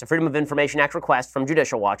request, a Freedom of Information Act request from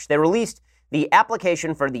Judicial Watch, they released the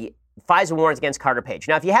application for the FISA warrant against Carter Page.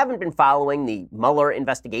 Now, if you haven't been following the Mueller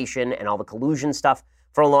investigation and all the collusion stuff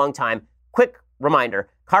for a long time, quick reminder,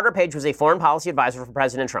 Carter Page was a foreign policy advisor for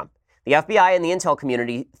President Trump. The FBI and the intel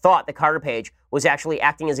community thought that Carter Page was actually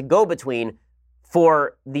acting as a go-between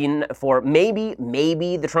for maybe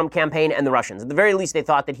the Trump campaign and the Russians. At the very least, they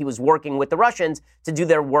thought that he was working with the Russians to do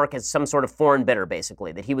their work as some sort of foreign bidder,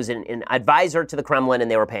 basically, that he was an advisor to the Kremlin and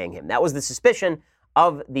they were paying him. That was the suspicion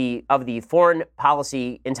of the foreign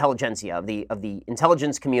policy intelligentsia, of the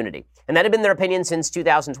intelligence community. And that had been their opinion since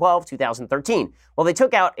 2012, 2013. Well, they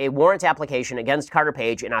took out a warrant application against Carter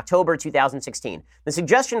Page in October 2016. The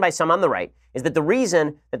suggestion by some on the right is that the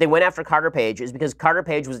reason that they went after Carter Page is because Carter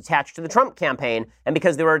Page was attached to the Trump campaign and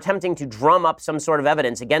because they were attempting to drum up some sort of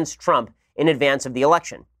evidence against Trump in advance of the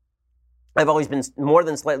election. I've always been more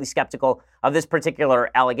than slightly skeptical of this particular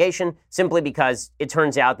allegation, simply because it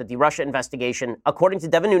turns out that the Russia investigation, according to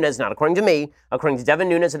Devin Nunes, not according to me, according to Devin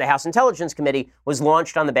Nunes of the House Intelligence Committee, was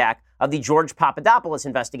launched on the back of the George Papadopoulos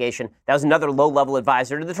investigation. That was another low-level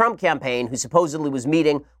advisor to the Trump campaign who supposedly was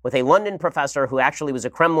meeting with a London professor who actually was a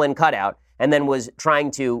Kremlin cutout and then was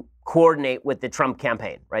trying to coordinate with the Trump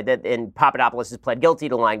campaign, right? And Papadopoulos has pled guilty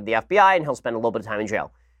to lying to the FBI, and he'll spend a little bit of time in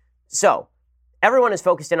jail. So everyone is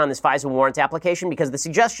focused in on this FISA warrant application because the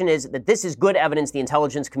suggestion is that this is good evidence the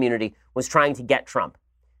intelligence community was trying to get Trump.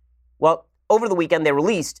 Well, over the weekend, they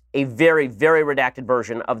released a very, very redacted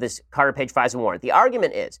version of this Carter Page FISA warrant. The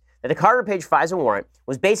argument is that the Carter Page FISA warrant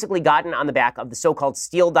was basically gotten on the back of the so-called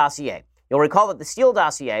Steele dossier. You'll recall that the Steele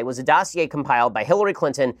dossier was a dossier compiled by Hillary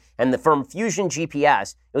Clinton and the firm Fusion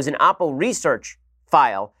GPS. It was an Oppo research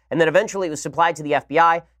file, and then eventually it was supplied to the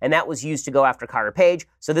FBI, and that was used to go after Carter Page.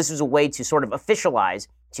 So this was a way to sort of officialize,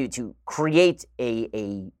 to create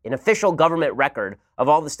an official government record of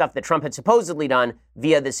all the stuff that Trump had supposedly done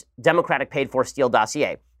via this Democratic paid-for Steele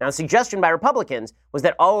dossier. Now, the suggestion by Republicans was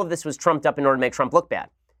that all of this was trumped up in order to make Trump look bad.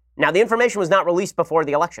 Now, the information was not released before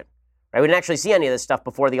the election, right? We didn't actually see any of this stuff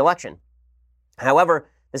before the election. However,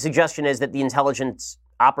 the suggestion is that the intelligence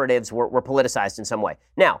operatives were politicized in some way.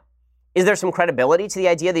 Now, is there some credibility to the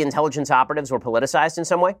idea the intelligence operatives were politicized in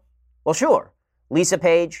some way? Well, sure. Lisa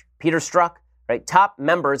Page, Peter Strzok, right, top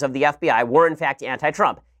members of the FBI were in fact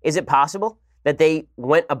anti-Trump. Is it possible that they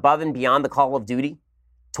went above and beyond the call of duty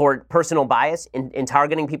toward personal bias in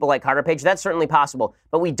targeting people like Carter Page? That's certainly possible,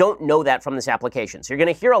 but we don't know that from this application. So you're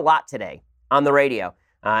going to hear a lot today on the radio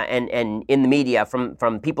and in the media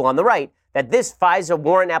from people on the right that this FISA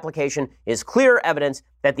warrant application is clear evidence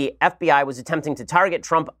that the FBI was attempting to target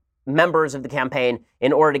Trump members of the campaign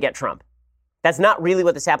in order to get Trump. That's not really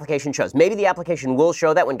what this application shows. Maybe the application will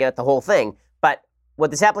show that when we get the whole thing, but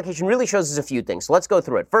what this application really shows is a few things. So let's go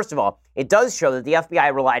through it. First of all, it does show that the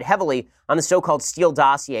FBI relied heavily on the so-called Steele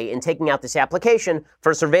dossier in taking out this application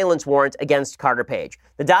for a surveillance warrant against Carter Page.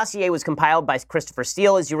 The dossier was compiled by Christopher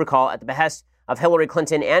Steele, as you recall, at the behest of Hillary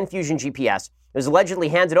Clinton and Fusion GPS. It was allegedly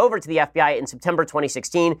handed over to the FBI in September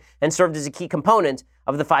 2016 and served as a key component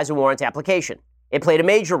of the FISA warrant application. It played a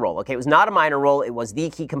major role. Okay, it was not a minor role. It was the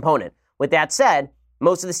key component. With that said,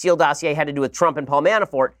 most of the Steele dossier had to do with Trump and Paul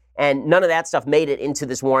Manafort, and none of that stuff made it into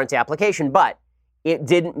this warrant application. But it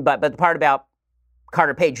didn't. But the part about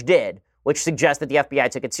Carter Page did, which suggests that the FBI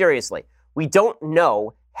took it seriously. We don't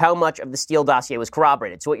know how much of the Steele dossier was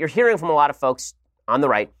corroborated. So what you're hearing from a lot of folks on the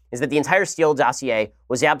right is that the entire Steele dossier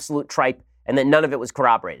was absolute tripe and that none of it was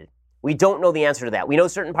corroborated. We don't know the answer to that. We know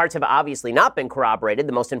certain parts have obviously not been corroborated,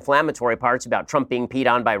 the most inflammatory parts about Trump being peed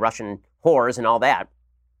on by Russian whores and all that.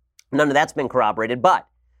 None of that's been corroborated, but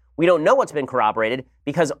we don't know what's been corroborated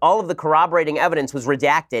because all of the corroborating evidence was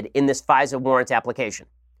redacted in this FISA warrant application.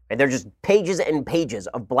 Right? They're just pages and pages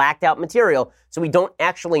of blacked out material, so we don't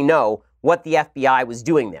actually know what the FBI was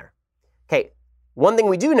doing there. Okay, one thing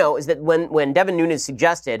we do know is that when Devin Nunes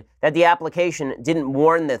suggested that the application didn't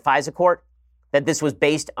warn the FISA court that this was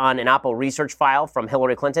based on an Oppo research file from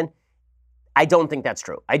Hillary Clinton, I don't think that's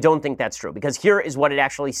true. I don't think that's true because here is what it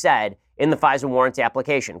actually said in the FISA warrant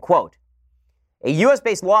application. Quote, a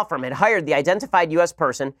U.S.-based law firm had hired the identified U.S.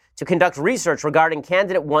 person to conduct research regarding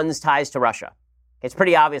candidate one's ties to Russia. It's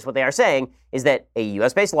pretty obvious what they are saying is that a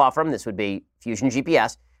U.S.-based law firm, this would be Fusion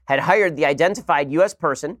GPS, had hired the identified U.S.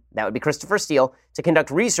 person, that would be Christopher Steele, to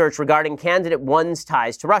conduct research regarding candidate one's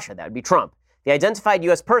ties to Russia. That would be Trump. The identified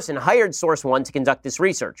U.S. person hired Source One to conduct this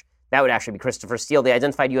research. That would actually be Christopher Steele. The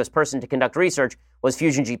identified U.S. person to conduct research was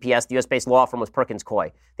Fusion GPS. The U.S.-based law firm was Perkins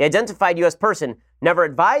Coie. The identified U.S. person never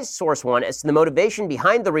advised Source One as to the motivation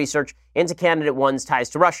behind the research into candidate one's ties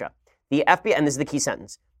to Russia. The FBI, and this is the key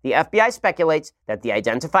sentence, the FBI speculates that the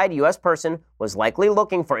identified U.S. person was likely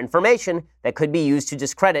looking for information that could be used to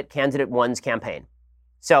discredit candidate one's campaign.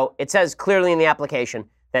 So it says clearly in the application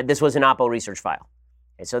that this was an Oppo research file.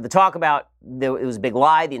 Okay, so the talk about it was a big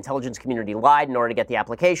lie, the intelligence community lied in order to get the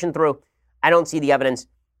application through, I don't see the evidence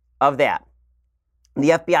of that. The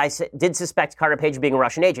FBI did suspect Carter Page of being a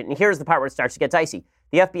Russian agent, and here's the part where it starts to get dicey.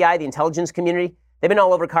 The FBI, the intelligence community, they've been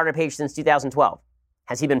all over Carter Page since 2012.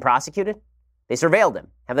 Has he been prosecuted? They surveilled him.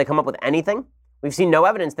 Have they come up with anything? We've seen no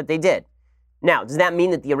evidence that they did. Now, does that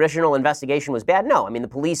mean that the original investigation was bad? No. I mean, the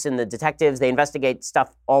police and the detectives, they investigate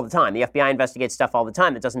stuff all the time. The FBI investigates stuff all the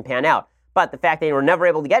time that doesn't pan out. But the fact that they were never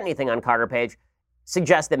able to get anything on Carter Page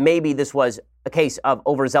suggests that maybe this was a case of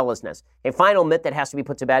overzealousness. A final myth that has to be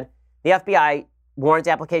put to bed, the FBI warrant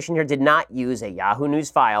application here did not use a Yahoo News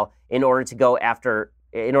file in order to go after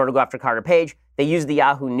Carter Page. They used the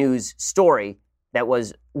Yahoo News story that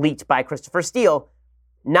was leaked by Christopher Steele,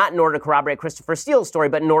 not in order to corroborate Christopher Steele's story,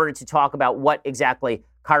 but in order to talk about what exactly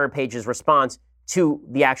Carter Page's response to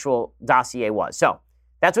the actual dossier was. So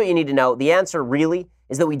that's what you need to know. The answer really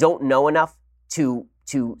is that we don't know enough to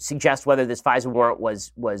suggest whether this FISA warrant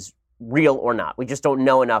was real or not. We just don't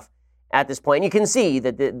know enough at this point. And you can see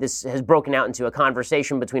that this has broken out into a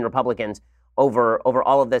conversation between Republicans over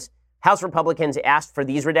all of this. House Republicans asked for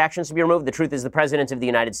these redactions to be removed. The truth is the President of the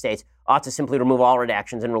United States ought to simply remove all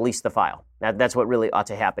redactions and release the file. That's what really ought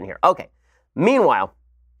to happen here. Okay. Meanwhile,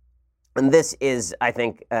 and this is, I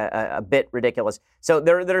think, a bit ridiculous. So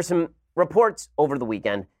there are some reports over the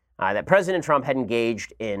weekend that President Trump had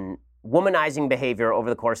engaged in womanizing behavior over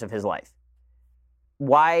the course of his life.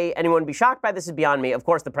 Why anyone would be shocked by this is beyond me. Of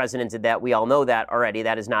course, the president did that. We all know that already.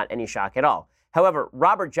 That is not any shock at all. However,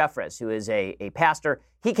 Robert Jeffress, who is a pastor,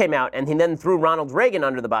 he came out and he then threw Ronald Reagan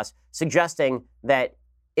under the bus, suggesting that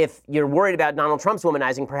if you're worried about Donald Trump's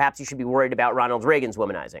womanizing, perhaps you should be worried about Ronald Reagan's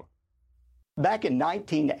womanizing. Back in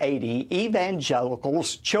 1980,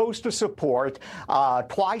 evangelicals chose to support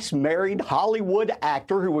twice-married Hollywood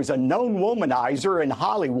actor who was a known womanizer in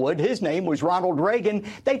Hollywood. His name was Ronald Reagan.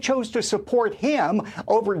 They chose to support him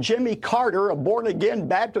over Jimmy Carter, a born-again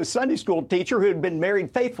Baptist Sunday school teacher who had been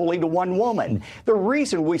married faithfully to one woman. The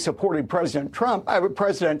reason we supported President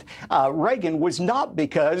Reagan was not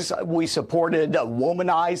because we supported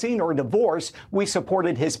womanizing or divorce. We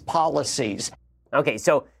supported his policies. Okay,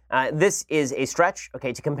 so this is a stretch.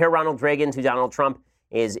 Okay, to compare Ronald Reagan to Donald Trump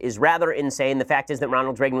is rather insane. The fact is that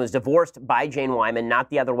Ronald Reagan was divorced by Jane Wyman, not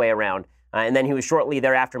the other way around. And then he was shortly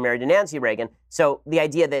thereafter married to Nancy Reagan. So the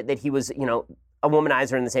idea that he was, a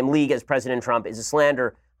womanizer in the same league as President Trump is a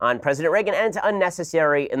slander on President Reagan, and it's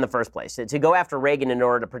unnecessary in the first place. To go after Reagan in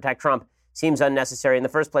order to protect Trump seems unnecessary in the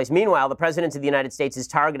first place. Meanwhile, the President of the United States is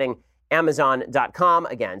targeting Amazon.com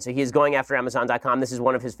again. So he is going after Amazon.com. This is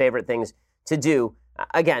one of his favorite things to do.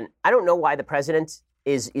 Again, I don't know why the president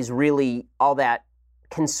is really all that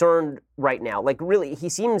concerned right now. Like, really, he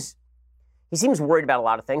seems worried about a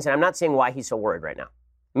lot of things, and I'm not saying why he's so worried right now.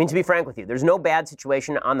 I mean, to be frank with you, there's no bad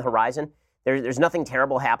situation on the horizon. There's nothing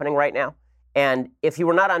terrible happening right now. And if he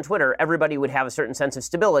were not on Twitter, everybody would have a certain sense of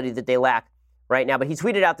stability that they lack right now. But he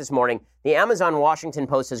tweeted out this morning, the Amazon Washington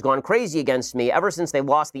Post has gone crazy against me ever since they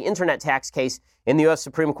lost the internet tax case in the U.S.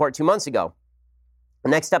 Supreme Court 2 months ago.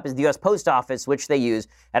 Next up is the U.S. Post Office, which they use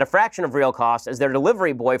at a fraction of real cost as their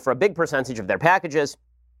delivery boy for a big percentage of their packages.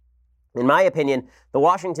 In my opinion, the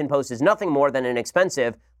Washington Post is nothing more than an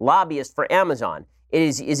expensive lobbyist for Amazon.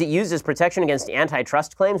 Is it used as protection against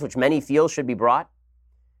antitrust claims, which many feel should be brought?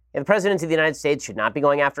 The President of the United States should not be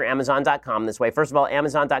going after Amazon.com this way. First of all,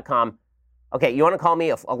 Amazon.com, okay, you want to call me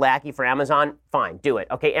a lackey for Amazon? Fine, do it.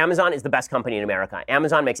 Okay, Amazon is the best company in America.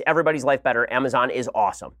 Amazon makes everybody's life better. Amazon is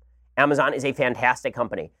awesome. Amazon is a fantastic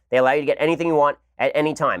company. They allow you to get anything you want at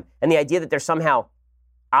any time. And the idea that they're somehow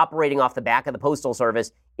operating off the back of the Postal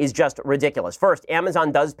Service is just ridiculous. First,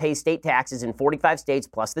 Amazon does pay state taxes in 45 states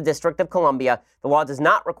plus the District of Columbia. The law does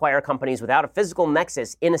not require companies without a physical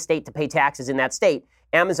nexus in a state to pay taxes in that state.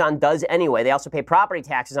 Amazon does anyway. They also pay property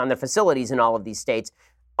taxes on their facilities in all of these states.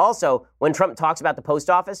 Also, when Trump talks about the post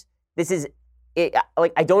office,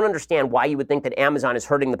 I don't understand why you would think that Amazon is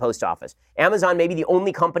hurting the post office. Amazon may be the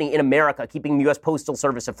only company in America keeping the U.S. Postal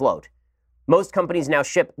Service afloat. Most companies now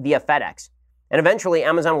ship via FedEx. And eventually,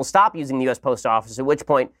 Amazon will stop using the U.S. Post Office, at which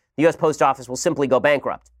point the U.S. Post Office will simply go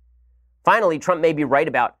bankrupt. Finally, Trump may be right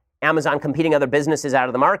about Amazon competing other businesses out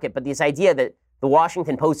of the market, but this idea that the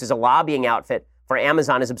Washington Post is a lobbying outfit for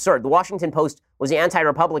Amazon is absurd. The Washington Post was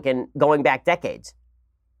anti-Republican going back decades.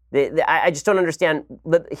 I just don't understand.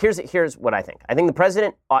 Here's what I think. I think the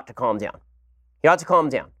president ought to calm down. He ought to calm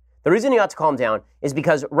down. The reason he ought to calm down is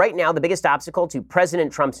because right now the biggest obstacle to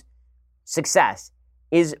President Trump's success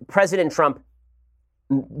is President Trump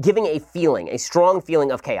giving a strong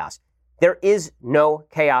feeling of chaos. There is no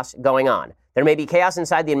chaos going on. There may be chaos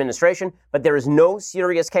inside the administration, but there is no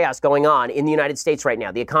serious chaos going on in the United States right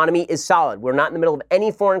now. The economy is solid. We're not in the middle of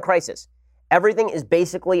any foreign crisis. Everything is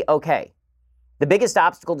basically okay. The biggest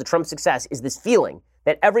obstacle to Trump's success is this feeling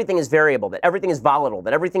that everything is variable, that everything is volatile,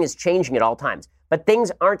 that everything is changing at all times. But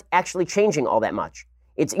things aren't actually changing all that much.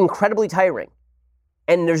 It's incredibly tiring.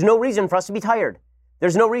 And there's no reason for us to be tired.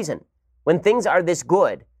 There's no reason. When things are this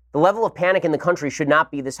good, the level of panic in the country should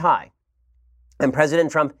not be this high. And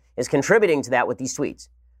President Trump is contributing to that with these tweets.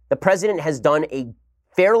 The president has done a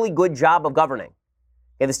fairly good job of governing.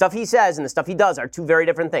 Okay, the stuff he says and the stuff he does are two very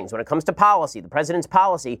different things. When it comes to policy, the president's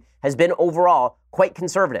policy has been overall quite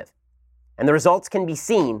conservative. And the results can be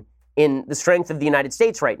seen in the strength of the United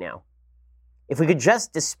States right now. If we could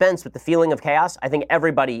just dispense with the feeling of chaos, I think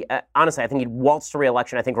everybody, honestly, I think he'd waltz to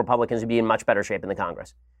re-election. I think Republicans would be in much better shape in the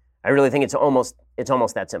Congress. I really think it's almost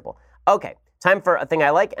that simple. Okay, time for a thing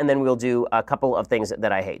I like, and then we'll do a couple of things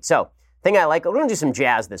that I hate. So, thing I like, we're going to do some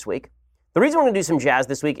jazz this week. The reason we're going to do some jazz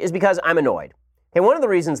this week is because I'm annoyed. Okay, one of the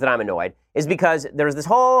reasons that I'm annoyed is because there was this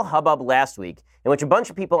whole hubbub last week in which a bunch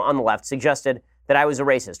of people on the left suggested that I was a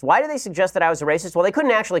racist. Why did they suggest that I was a racist? Well, they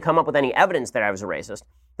couldn't actually come up with any evidence that I was a racist.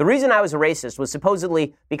 The reason I was a racist was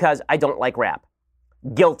supposedly because I don't like rap.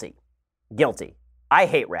 Guilty. I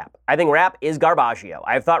hate rap. I think rap is garbaggio.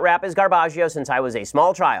 I've thought rap is garbaggio since I was a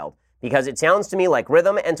small child because it sounds to me like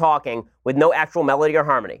rhythm and talking with no actual melody or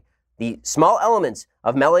harmony. The small elements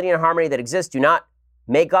of melody and harmony that exist do not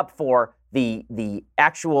make up for the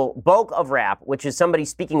actual bulk of rap, which is somebody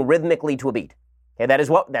speaking rhythmically to a beat. Okay, that's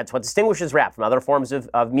what distinguishes rap from other forms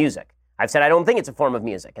of music. I've said I don't think it's a form of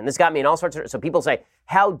music, and this got me in all sorts of... So people say,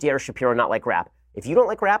 how dare Shapiro not like rap? If you don't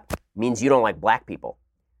like rap, it means you don't like black people,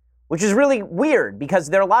 which is really weird because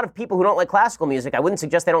there are a lot of people who don't like classical music. I wouldn't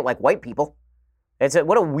suggest they don't like white people.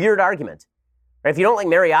 What a weird argument. If you don't like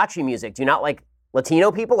mariachi music, do you not like Latino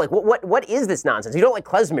people? Like, what is this nonsense? You don't like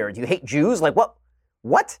klezmer. Do you hate Jews? Like,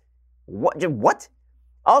 what?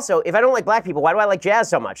 Also, if I don't like black people, why do I like jazz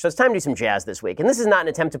so much? So it's time to do some jazz this week. And this is not an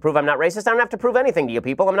attempt to prove I'm not racist. I don't have to prove anything to you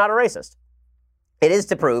people. I'm not a racist. It is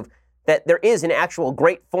to prove that there is an actual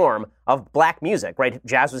great form of black music, right?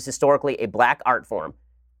 Jazz was historically a black art form.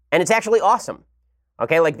 And it's actually awesome.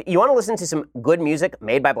 Okay, like you want to listen to some good music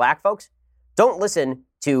made by black folks? Don't listen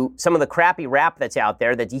to some of the crappy rap that's out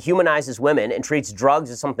there that dehumanizes women and treats drugs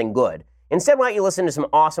as something good. Instead, why don't you listen to some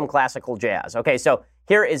awesome classical jazz? Okay, so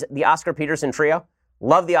here is the Oscar Peterson Trio.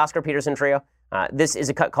 Love the Oscar Peterson Trio. This is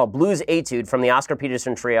a cut called Blues Etude from the Oscar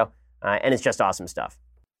Peterson Trio, and it's just awesome stuff.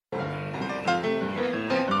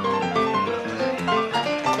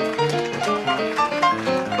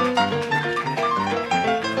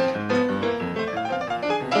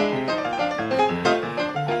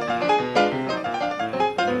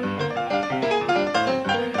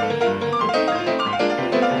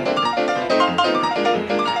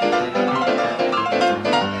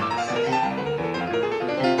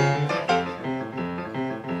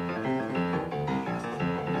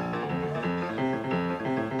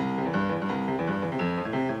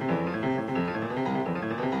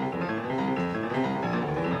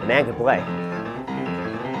 man could play.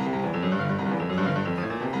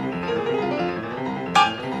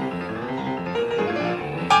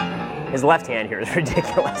 His left hand here is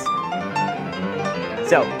ridiculous.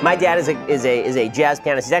 So my dad is a jazz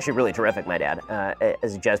pianist. He's actually really terrific, my dad,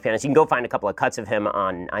 as a jazz pianist. You can go find a couple of cuts of him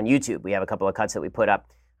on YouTube. We have a couple of cuts that we put up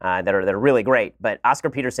that are really great. But Oscar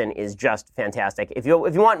Peterson is just fantastic. If you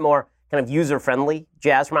want more kind of user-friendly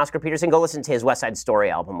jazz from Oscar Peterson, go listen to his West Side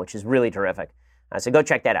Story album, which is really terrific. So go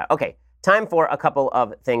check that out. Okay, time for a couple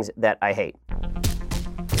of things that I hate.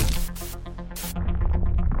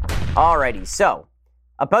 Alrighty, so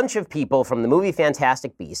a bunch of people from the movie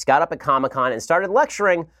Fantastic Beasts got up at Comic-Con and started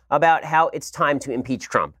lecturing about how it's time to impeach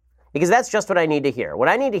Trump. Because that's just what I need to hear. What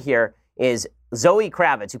I need to hear is Zoe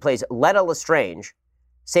Kravitz, who plays Letta Lestrange,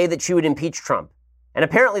 say that she would impeach Trump. And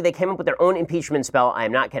apparently they came up with their own impeachment spell. I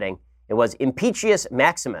am not kidding. It was Impeachius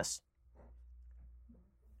Maximus.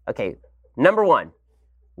 Okay, number one,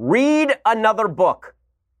 read another book.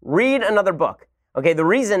 Read another book. Okay, the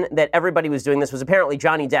reason that everybody was doing this was apparently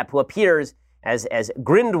Johnny Depp, who appears as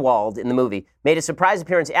Grindelwald in the movie, made a surprise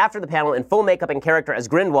appearance after the panel in full makeup and character as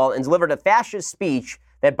Grindelwald and delivered a fascist speech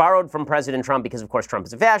that borrowed from President Trump, because of course Trump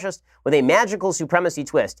is a fascist, with a magical supremacy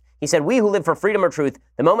twist. He said, "We who live for freedom or truth,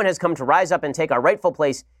 the moment has come to rise up and take our rightful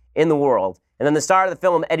place in the world." And then the star of the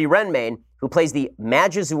film, Eddie Redmayne, who plays the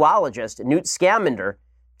magizoologist Newt Scamander,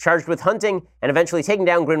 charged with hunting and eventually taking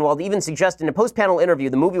down Grindelwald, even suggested in a post-panel interview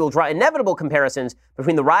the movie will draw inevitable comparisons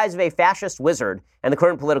between the rise of a fascist wizard and the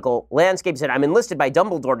current political landscape. He said, "I'm enlisted by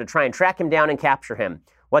Dumbledore to try and track him down and capture him.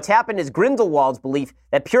 What's happened is Grindelwald's belief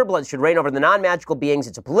that purebloods should reign over the non-magical beings.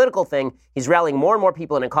 It's a political thing. He's rallying more and more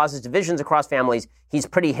people, and it causes divisions across families. He's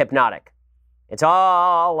pretty hypnotic." It's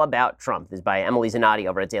all about Trump. This is by Emily Zanotti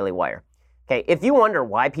over at Daily Wire. Okay, if you wonder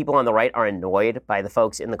why people on the right are annoyed by the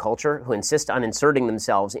folks in the culture who insist on inserting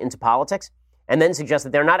themselves into politics and then suggest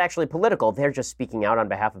that they're not actually political, they're just speaking out on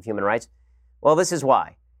behalf of human rights, well, this is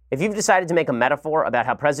why. If you've decided to make a metaphor about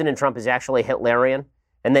how President Trump is actually Hitlerian,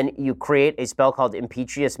 and then you create a spell called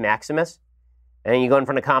Impeachius Maximus, and then you go in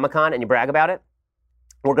front of Comic-Con and you brag about it,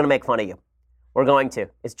 we're going to make fun of you. We're going to.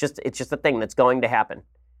 It's just a thing that's going to happen.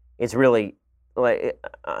 It's really like,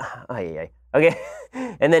 okay.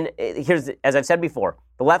 And then here's, as I've said before,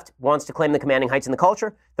 the left wants to claim the commanding heights in the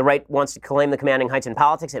culture. The right wants to claim the commanding heights in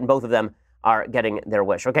politics, and both of them are getting their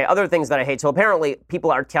wish. Okay, other things that I hate. So apparently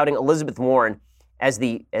people are touting Elizabeth Warren as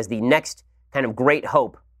the next kind of great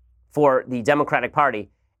hope for the Democratic Party.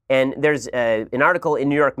 And there's an article in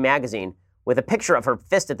New York Magazine with a picture of her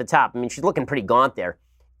fist at the top. I mean, she's looking pretty gaunt there.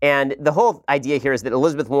 And the whole idea here is that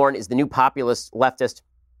Elizabeth Warren is the new populist leftist,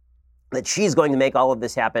 that she's going to make all of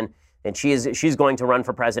this happen, and she's going to run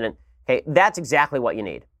for president. Okay, that's exactly what you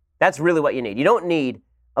need. That's really what you need. You don't need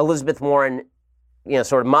Elizabeth Warren,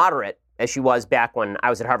 sort of moderate, as she was back when I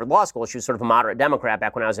was at Harvard Law School. She was sort of a moderate Democrat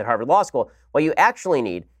back when I was at Harvard Law School. What you actually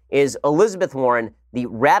need is Elizabeth Warren, the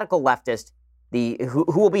radical leftist, who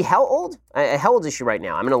will be how old? How old is she right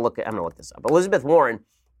now? I'm gonna look this up. Elizabeth Warren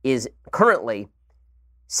is currently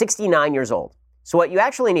 69 years old. So what you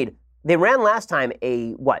actually need, they ran last time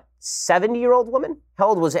a 70-year-old woman? How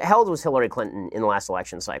old was Hillary Clinton in the last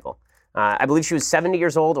election cycle? I believe she was 70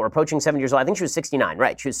 years old or approaching 70 years old. I think she was 69,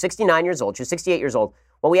 right? She was 69 years old. She was 68 years old.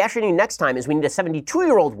 What we actually need next time is we need a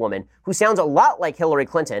 72-year-old woman who sounds a lot like Hillary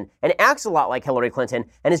Clinton and acts a lot like Hillary Clinton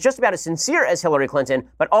and is just about as sincere as Hillary Clinton,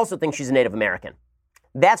 but also thinks she's a Native American.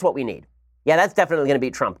 That's what we need. Yeah, that's definitely going to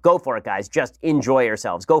beat Trump. Go for it, guys. Just enjoy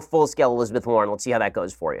yourselves. Go full-scale Elizabeth Warren. Let's see how that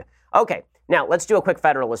goes for you. Okay, now let's do a quick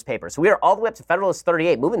Federalist paper. So we are all the way up to Federalist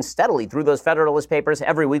 38, moving steadily through those Federalist papers.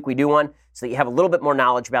 Every week we do one so that you have a little bit more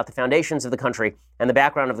knowledge about the foundations of the country and the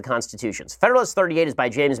background of the constitutions. Federalist 38 is by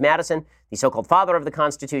James Madison, the so-called father of the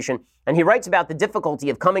Constitution, and he writes about the difficulty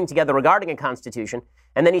of coming together regarding a constitution,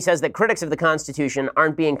 and then he says that critics of the Constitution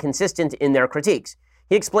aren't being consistent in their critiques.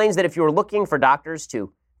 He explains that if you were looking for doctors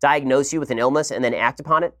to diagnose you with an illness and then act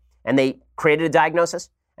upon it, and they created a diagnosis,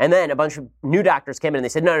 and then a bunch of new doctors came in and they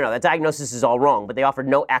said, no, that diagnosis is all wrong, but they offered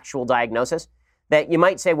no actual diagnosis, that you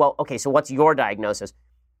might say, well, okay, so what's your diagnosis?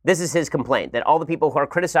 This is his complaint, that all the people who are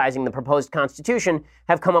criticizing the proposed Constitution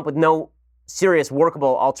have come up with no serious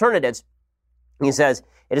workable alternatives. He says,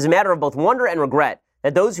 it is a matter of both wonder and regret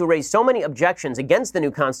that those who raise so many objections against the new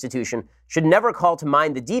Constitution should never call to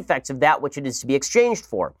mind the defects of that which it is to be exchanged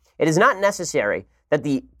for. It is not necessary that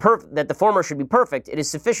the former should be perfect. It is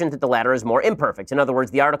sufficient that the latter is more imperfect. In other words,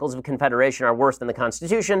 the Articles of Confederation are worse than the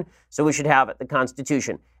Constitution, so we should have the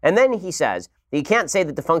Constitution. And then he says that you can't say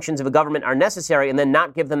that the functions of a government are necessary and then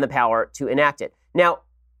not give them the power to enact it. Now,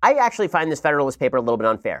 I actually find this Federalist paper a little bit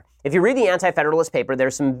unfair. If you read the Anti-Federalist paper,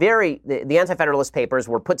 there's some the Anti-Federalist papers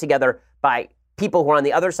were put together by people who are on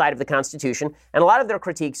the other side of the Constitution, and a lot of their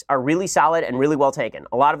critiques are really solid and really well taken.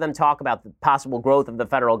 A lot of them talk about the possible growth of the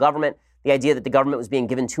federal government, the idea that the government was being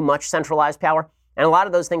given too much centralized power, and a lot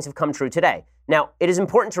of those things have come true today. Now, it is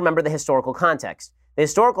important to remember the historical context. The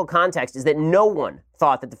historical context is that no one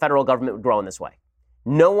thought that the federal government would grow in this way.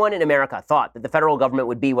 No one in America thought that the federal government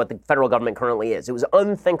would be what the federal government currently is. It was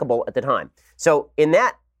unthinkable at the time. So in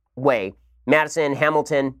that way, Madison,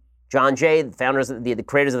 Hamilton, John Jay, the founders, the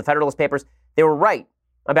creators of the Federalist Papers, they were right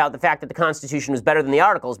about the fact that the Constitution was better than the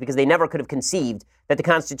Articles because they never could have conceived that the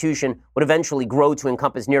Constitution would eventually grow to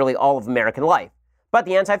encompass nearly all of American life. But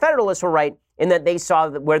the Anti-Federalists were right in that they saw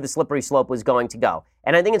where the slippery slope was going to go.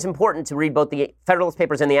 And I think it's important to read both the Federalist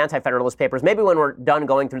Papers and the Anti-Federalist Papers. Maybe when we're done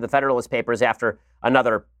going through the Federalist Papers after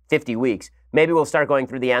another 50 weeks, maybe we'll start going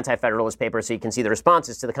through the Anti-Federalist Papers so you can see the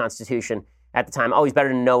responses to the Constitution at the time. Always better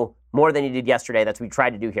to know more than you did yesterday. That's what we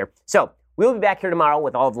tried to do here. So we'll be back here tomorrow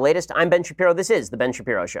with all of the latest. I'm Ben Shapiro. This is The Ben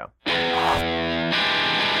Shapiro Show.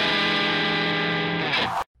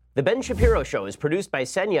 The Ben Shapiro Show is produced by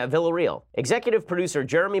Senya Villarreal, executive producer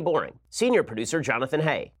Jeremy Boring, senior producer Jonathan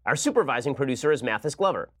Hay. Our supervising producer is Mathis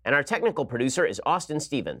Glover, and our technical producer is Austin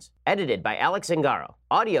Stevens. Edited by Alex Zingaro.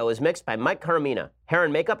 Audio is mixed by Mike Caramina. Hair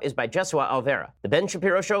and makeup is by Jesua Alvera. The Ben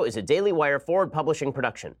Shapiro Show is a Daily Wire Forward Publishing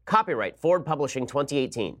production. Copyright Forward Publishing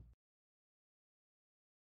 2018.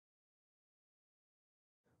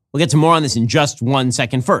 We'll get to more on this in just 1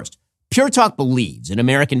 second. First, Pure Talk believes in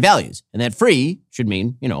American values, and that free should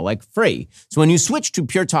mean, like free. So when you switch to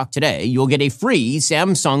Pure Talk today, you'll get a free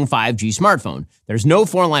Samsung 5G smartphone. There's no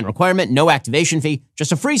foreign line requirement, no activation fee,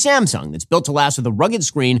 just a free Samsung that's built to last with a rugged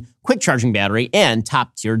screen, quick charging battery, and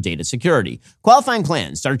top-tier data security. Qualifying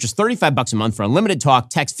plans start at just $35 a month for unlimited talk,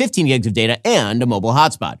 text, 15 gigs of data, and a mobile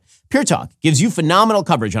hotspot. Pure Talk gives you phenomenal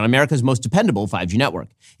coverage on America's most dependable 5G network.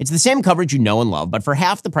 It's the same coverage you know and love, but for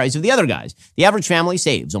half the price of the other guys. The average family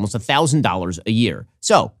saves almost $1,000 a year.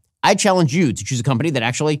 So I challenge you to choose a company that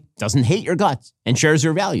actually doesn't hate your guts and shares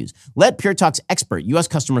your values. Let Pure Talk's expert U.S.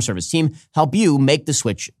 customer service team help you make the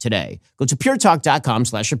switch today. Go to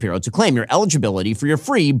puretalk.com/Shapiro to claim your eligibility for your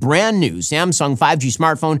free brand new Samsung 5G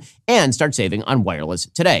smartphone and start saving on wireless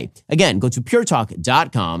today. Again, go to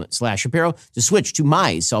puretalk.com/Shapiro to switch to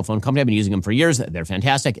my cell phone company. I've been using them for years. They're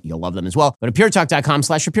fantastic. You'll love them as well. Go to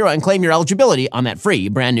puretalk.com/Shapiro and claim your eligibility on that free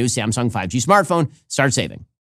brand new Samsung 5G smartphone. Start saving.